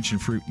 Oh, and our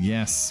ancient fruit.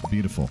 Yes,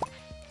 beautiful.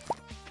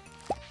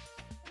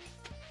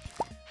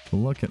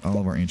 Look at all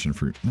of our ancient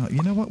fruit. Now,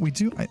 you know what we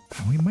do?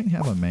 We might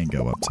have a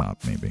mango up top,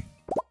 maybe.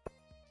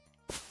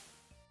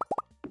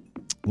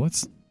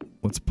 Let's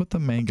put the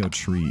mango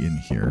tree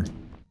in here.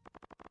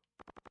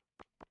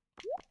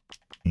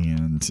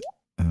 And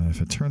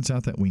if it turns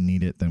out that we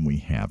need it, then we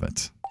have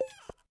it.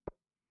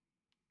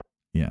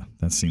 Yeah,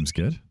 that seems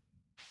good.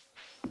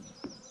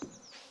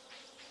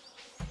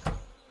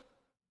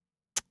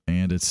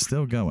 And it's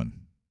still going.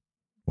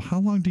 Well, how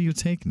long do you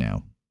take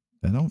now?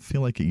 I don't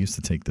feel like it used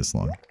to take this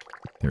long.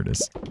 There it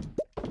is.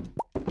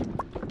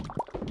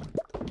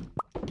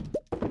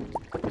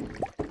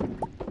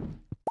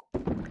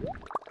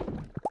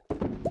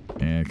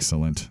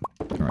 Excellent.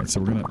 All right,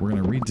 so we're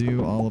gonna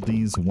redo all of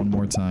these one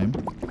more time,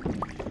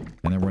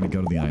 and then we're gonna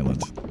go to the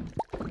island.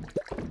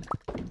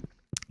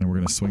 And we're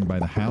gonna swing by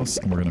the house,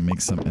 and we're gonna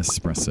make some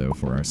espresso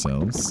for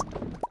ourselves.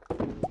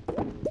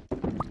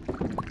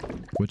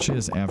 Which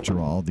is, after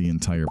all, the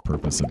entire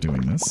purpose of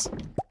doing this.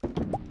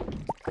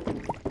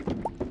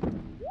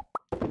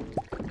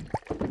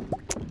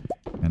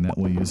 And that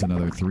will use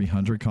another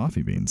 300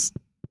 coffee beans.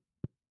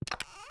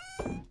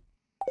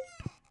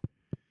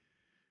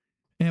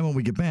 And when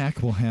we get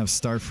back, we'll have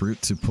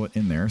starfruit to put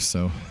in there,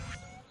 so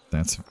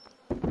that's,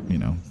 you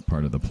know,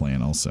 part of the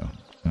plan also.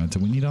 Do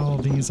we need all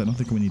of these? I don't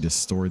think we need to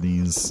store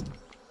these.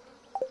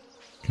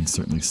 Can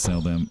certainly sell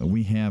them.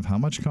 We have how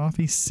much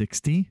coffee?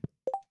 60?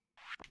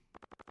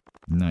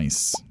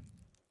 Nice.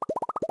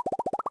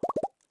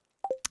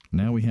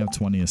 Now we have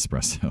 20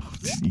 espresso.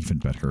 Even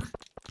better.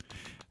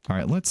 All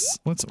right, let's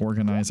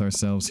organize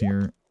ourselves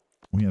here.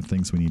 We have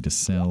things we need to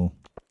sell.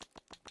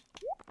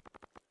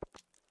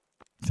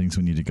 Things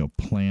we need to go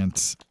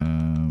plant.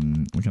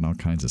 We got all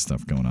kinds of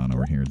stuff going on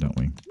over here, don't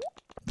we?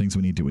 Things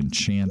we need to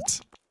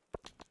enchant.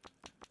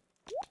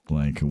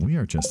 Like, we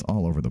are just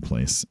all over the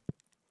place.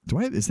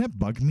 Is that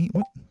bug meat?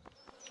 What?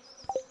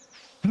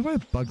 Why do I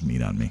have bug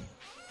meat on me?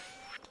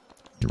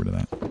 Get rid of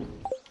that.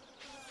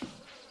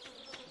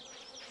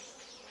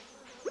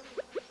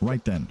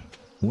 Right then.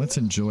 Let's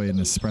enjoy an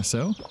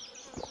espresso.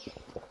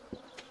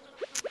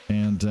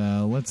 And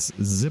let's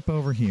zip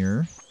over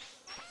here.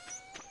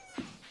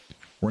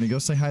 We're going to go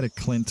say hi to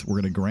Clint. We're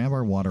going to grab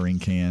our watering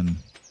can.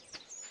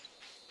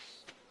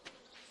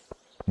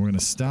 We're going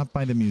to stop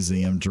by the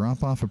museum,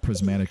 drop off a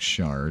prismatic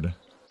shard.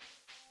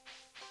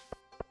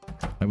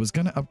 I was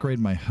going to upgrade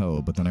my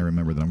hoe, but then I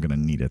remembered that I'm going to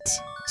need it.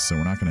 So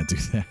we're not going to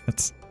do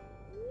that.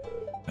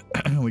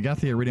 We got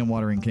the iridium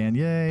watering can.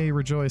 Yay,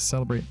 rejoice,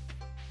 celebrate.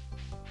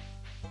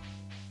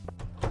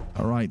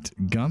 Alright,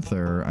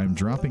 Gunther, I'm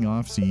dropping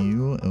off to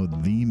you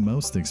the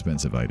most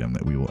expensive item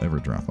that we will ever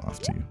drop off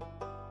to you.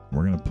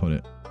 We're going to put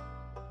it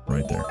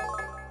right there.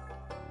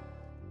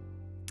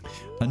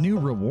 A new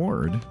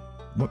reward?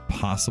 What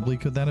possibly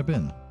could that have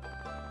been?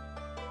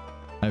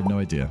 I have no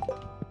idea.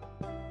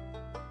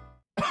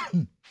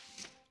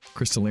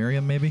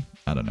 Crystallarium, maybe?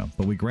 I don't know.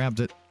 But we grabbed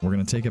it. We're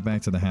going to take it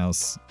back to the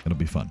house. It'll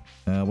be fun.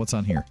 What's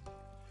on here?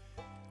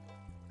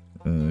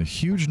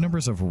 Huge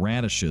numbers of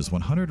radishes.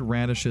 100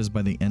 radishes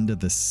by the end of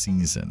the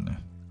season.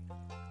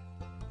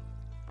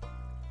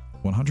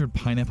 100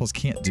 pineapples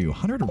can't do.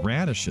 100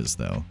 radishes,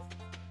 though.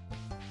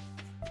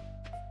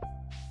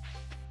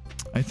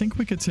 I think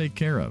we could take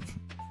care of.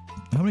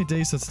 How many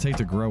days does it take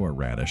to grow a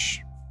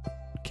radish?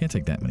 Can't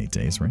take that many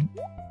days, right?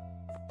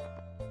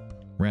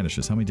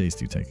 Radishes, how many days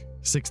do you take?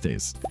 6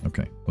 days.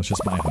 Okay, let's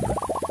just buy 100.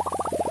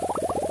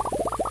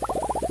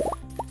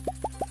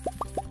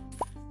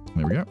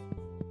 There we go.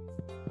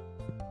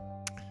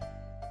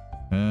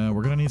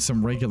 We're gonna need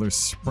some regular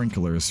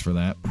sprinklers for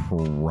that,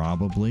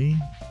 probably.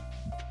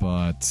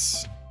 But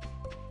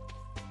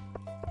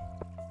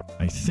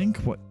I think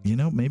what, you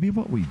know, maybe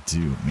what we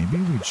do, maybe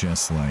we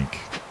just like,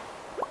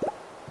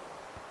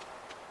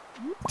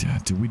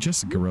 do we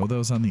just grow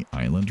those on the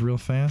island real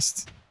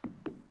fast?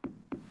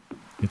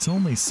 It's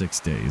only 6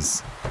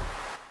 days.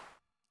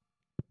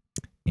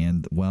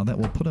 And while that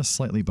will put us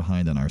slightly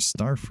behind on our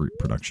starfruit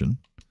production,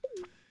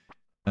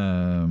 I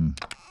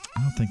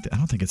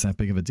don't think it's that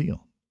big of a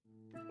deal.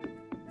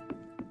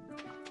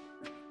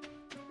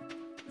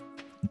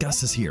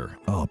 Gus is here.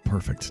 Oh,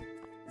 perfect.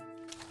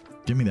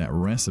 Give me that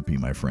recipe,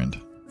 my friend.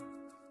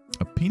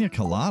 A pina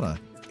colada.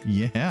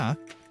 Yeah.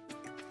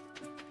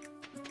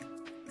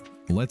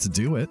 Let's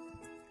do it.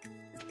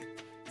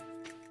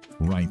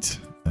 Right.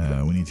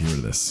 We need to get rid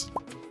of this.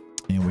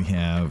 And we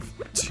have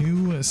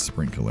 2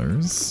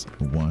 sprinklers.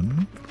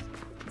 1.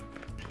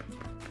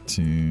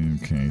 2.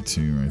 Okay,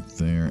 2 right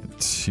there.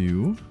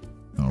 2.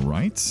 All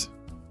right.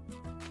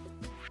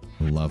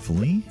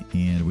 Lovely.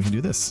 And we can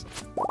do this.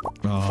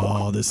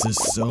 Oh, this is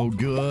so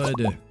good.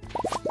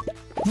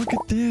 Look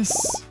at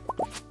this.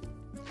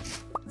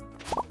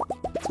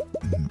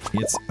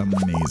 It's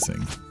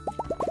amazing.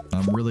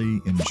 I'm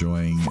really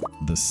enjoying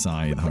the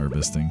side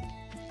harvesting.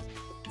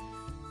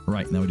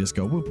 Right, now we just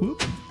go whoop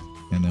whoop.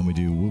 And then we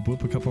do whoop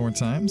whoop a couple more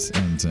times.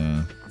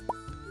 And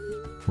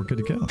we're good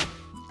to go.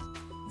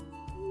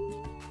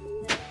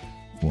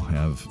 We'll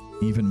have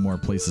even more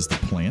places to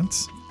plant.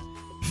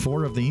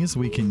 4 of these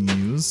we can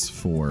use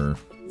for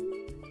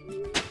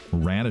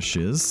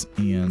radishes,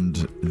 and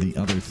the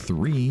other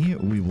 3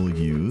 we will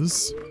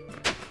use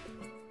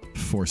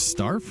for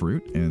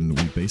starfruit, and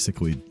we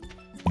basically,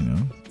 you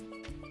know,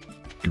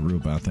 grew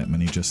about that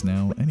many just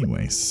now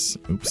anyways.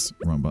 Oops,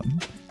 wrong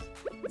button.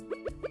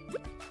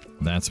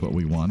 That's what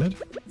we wanted.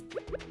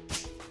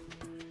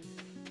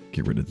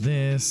 Get rid of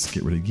this,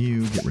 get rid of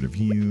you, get rid of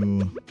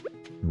you,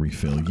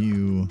 refill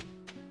you.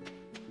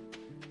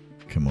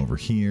 Come over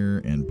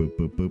here and boop,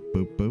 boop, boop,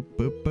 boop, boop,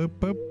 boop, boop,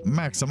 boop.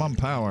 Maximum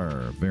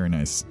power. Very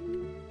nice.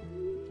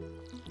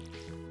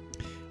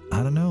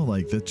 I don't know,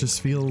 like, that just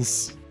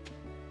feels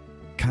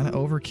kind of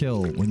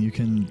overkill when you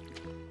can,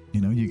 you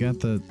know, you got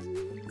the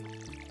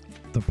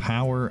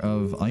power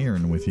of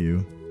iron with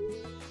you.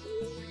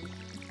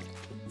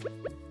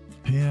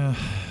 Yeah,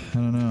 I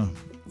don't know.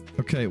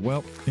 Okay,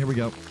 well, here we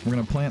go. We're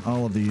going to plant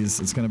all of these.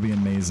 It's going to be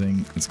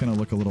amazing. It's going to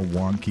look a little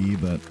wonky,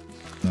 but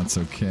that's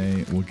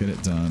okay. We'll get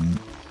it done.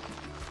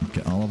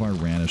 Get all of our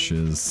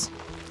radishes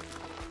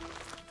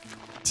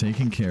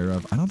taken care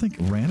of. I don't think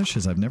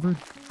radishes, I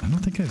don't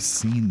think I've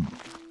seen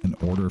an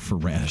order for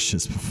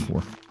radishes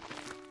before.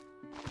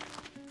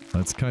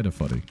 That's kind of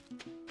funny.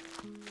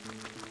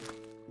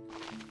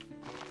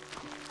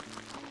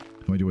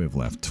 How many do we have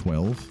left?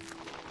 12?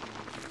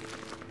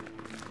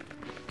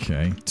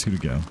 Okay, 2 to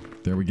go.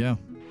 There we go.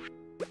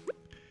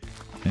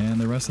 And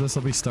the rest of this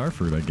will be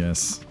starfruit, I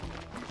guess.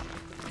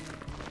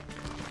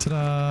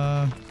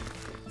 Ta-da!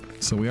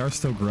 So we are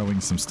still growing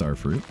some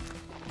starfruit.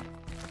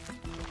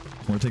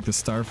 We're going to take the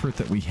starfruit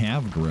that we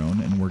have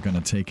grown, and we're going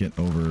to take it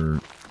over,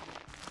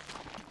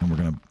 and we're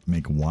going to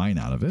make wine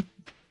out of it,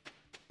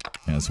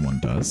 as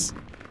one does.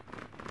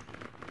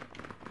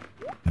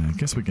 And I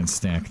guess we can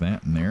stack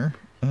that in there.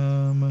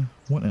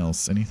 What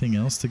else? Anything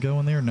else to go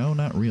in there? No,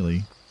 not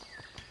really.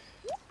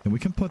 And we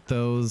can put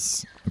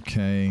those,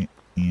 okay,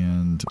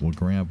 and we'll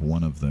grab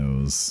one of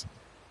those.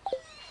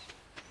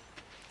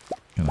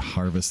 Gotta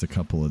harvest a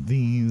couple of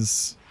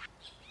these.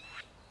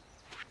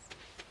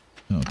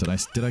 Oh,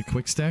 did I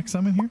quick stack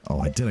some in here?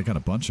 Oh, I did. I got a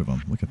bunch of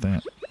them. Look at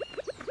that.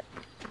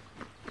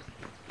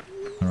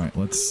 All right,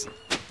 let's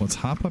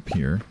hop up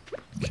here.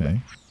 Okay.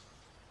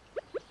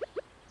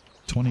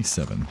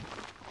 27.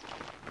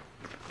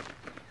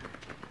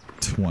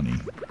 20.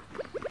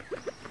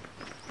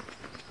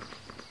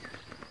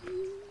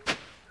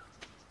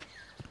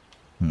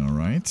 All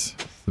right.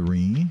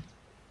 3.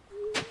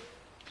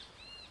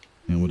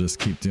 And we'll just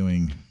keep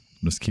doing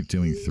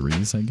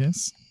 3s, I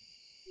guess.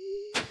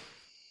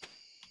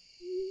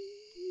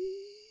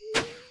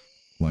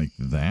 Like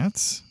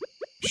that?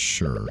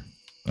 Sure.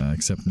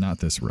 Except not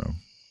this row.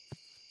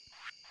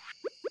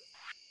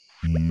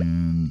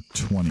 And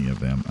 20 of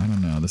them. I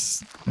don't know.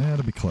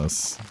 It'll be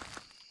close.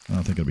 I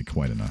don't think it'll be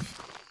quite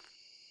enough.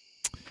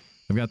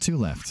 I've got 2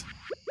 left.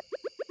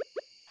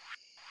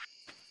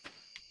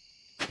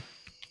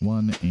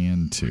 1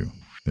 and 2.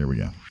 There we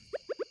go.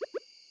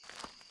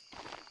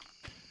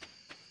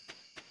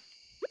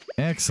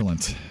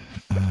 Excellent.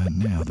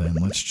 Now then,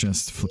 let's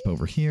just flip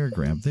over here,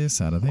 grab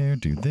this out of there,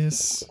 do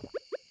this.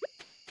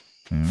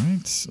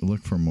 Alright,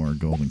 look for more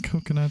golden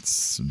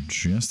coconuts,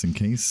 just in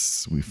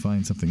case we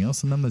find something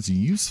else in them that's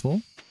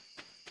useful.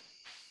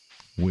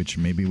 Which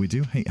maybe we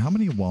do. Hey, how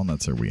many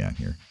walnuts are we at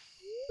here?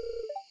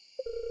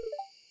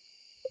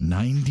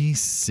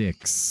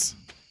 96.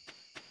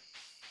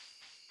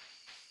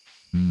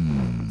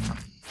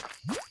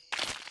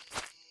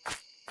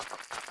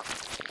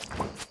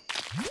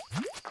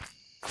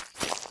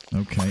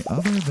 Okay,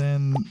 other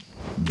than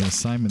the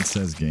Simon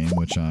Says game,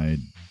 which I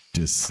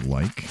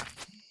dislike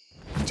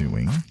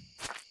doing,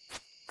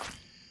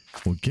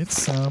 we'll get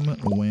some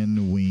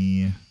when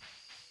we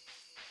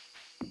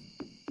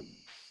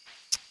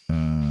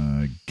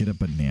get a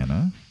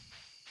banana.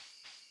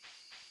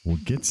 We'll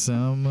get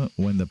some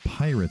when the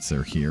pirates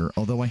are here,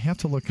 although I have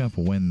to look up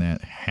when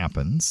that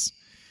happens.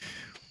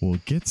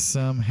 We'll get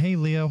some... Hey,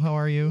 Leo, how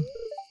are you?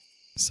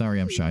 Sorry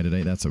I'm shy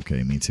today. That's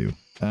okay, me too.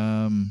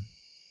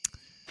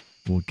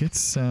 We'll get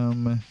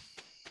some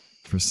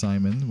for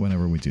Simon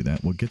whenever we do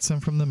that. We'll get some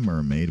from the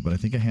mermaid, but I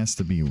think it has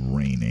to be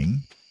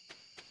raining.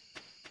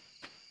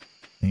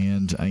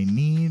 And I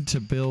need to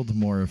build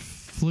more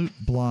flute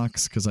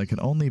blocks because I could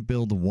only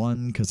build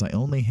one because I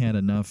only had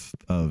enough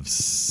of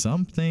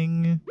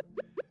something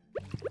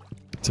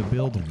to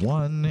build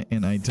one,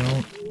 and I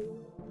don't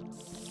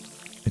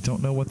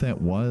know what that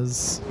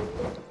was.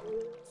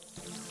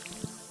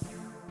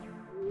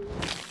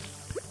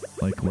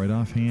 Like right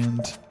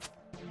offhand.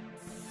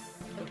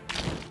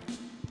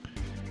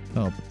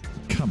 Oh,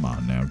 come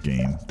on now,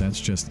 game. That's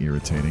just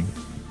irritating.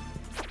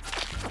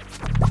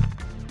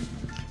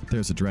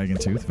 There's a dragon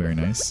tooth. Very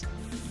nice.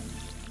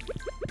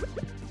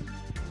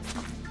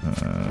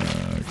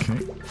 Okay.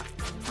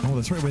 Oh,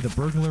 that's right. We have the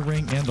burglar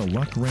ring and the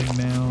luck ring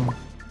now.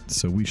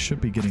 So we should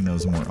be getting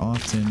those more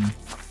often.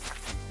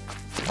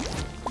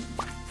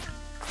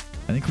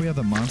 I think we have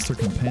the monster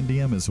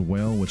compendium as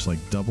well, which like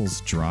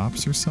doubles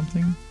drops or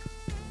something.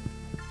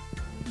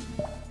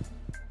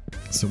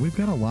 So we've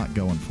got a lot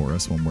going for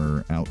us when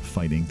we're out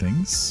fighting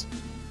things.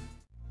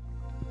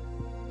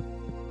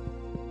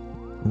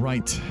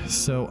 Right,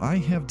 so I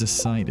have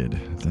decided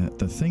that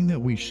the thing that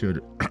we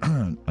should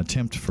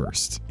attempt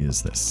first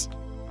is this.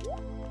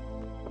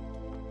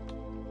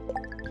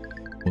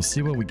 We'll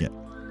see what we get.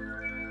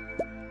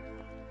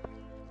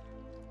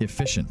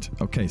 Efficient.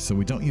 Okay, so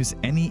we don't use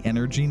any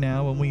energy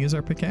now when we use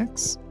our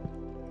pickaxe?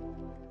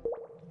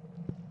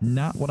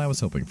 Not what I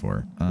was hoping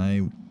for.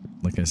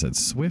 Like I said,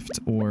 Swift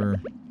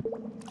or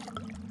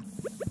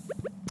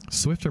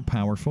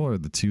Powerful are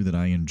the two that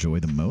I enjoy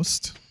the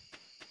most.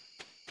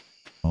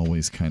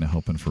 Always kind of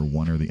hoping for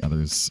one or the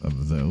others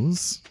of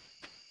those.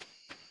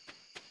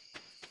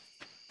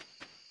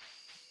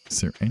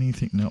 Is there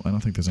anything? No, I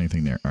don't think there's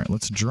anything there. All right,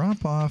 let's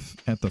drop off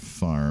at the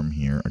farm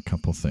here a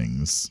couple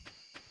things.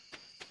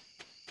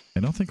 I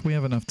don't think we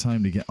have enough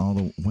time to get all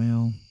the...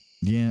 Well,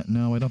 yeah,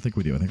 no, I don't think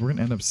we do. I think we're going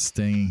to end up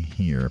staying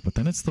here. But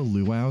then it's the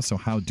luau, so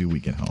how do we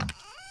get home?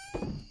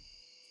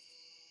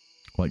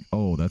 Like,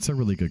 oh, that's a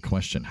really good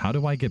question. How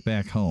do I get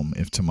back home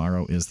if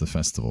tomorrow is the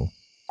festival?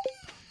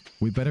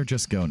 We better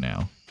just go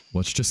now.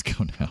 Let's just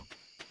go now.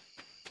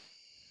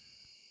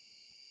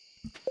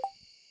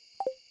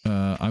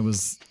 I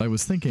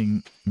was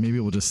thinking maybe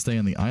we'll just stay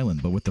on the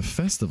island, but with the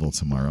festival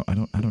tomorrow, I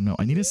don't know.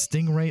 I need a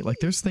stingray. Like,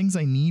 there's things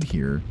I need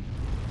here,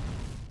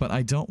 but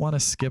I don't want to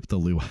skip the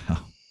luau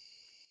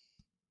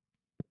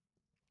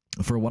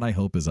for what I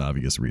hope is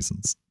obvious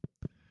reasons.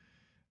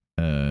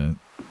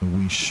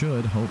 We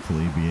should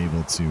hopefully be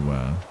able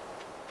to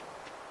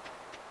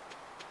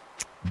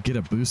get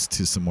a boost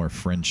to some more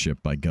friendship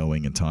by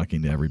going and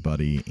talking to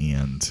everybody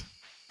and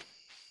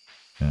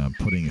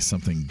putting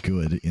something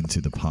good into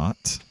the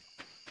pot.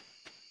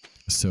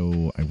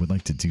 So I would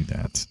like to do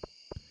that.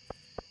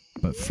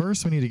 But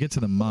first we need to get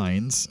to the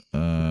mines.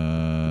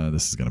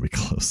 This is going to be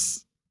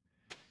close.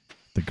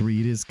 The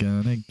greed is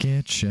gonna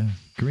get you.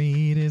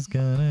 Greed is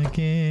gonna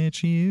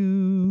get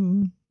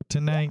you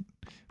tonight.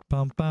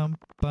 Bum, bum,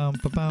 bum,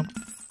 bum, bum.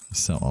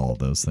 Sell all of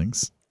those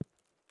things.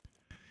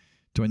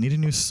 Do I need a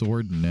new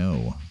sword?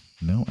 No.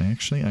 No,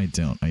 actually, I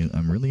don't.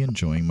 I'm really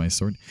enjoying my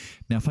sword.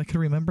 Now, if I could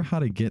remember how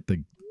to get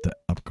the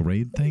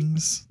upgrade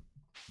things,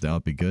 that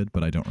would be good,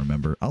 but I don't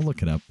remember. I'll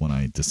look it up when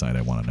I decide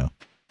I want to know.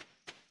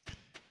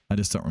 I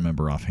just don't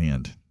remember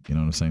offhand. You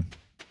know what I'm saying?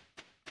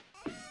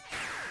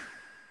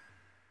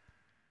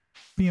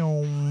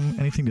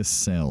 Anything to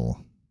sell?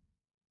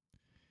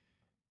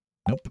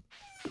 Nope.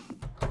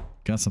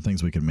 Got some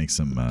things we could make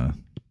some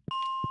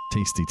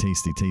tasty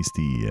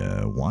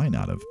wine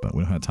out of, but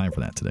we don't have time for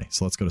that today.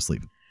 So let's go to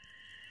sleep.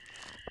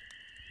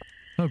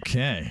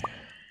 Okay.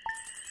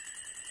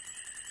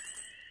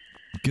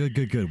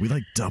 Good. We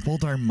like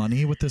doubled our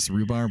money with this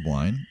rhubarb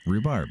wine.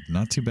 Rhubarb,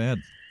 not too bad.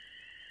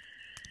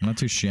 Not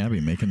too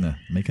shabby, making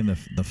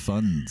the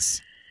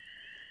funds.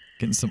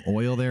 Getting some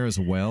oil there as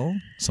well.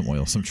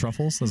 Some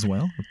truffles as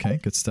well. Okay,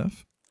 good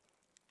stuff.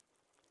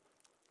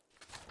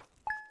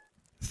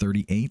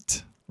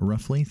 38,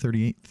 roughly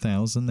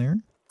 38,000 there.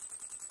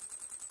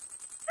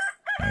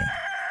 Okay.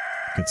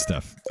 Good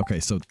stuff. Okay,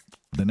 so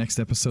the next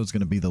episode is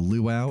going to be the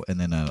luau and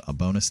then a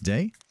bonus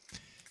day.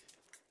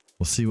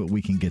 We'll see what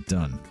we can get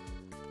done.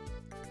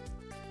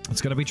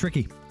 It's going to be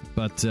tricky,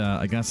 but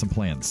I got some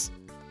plans.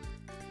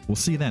 We'll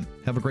see you then.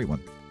 Have a great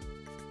one.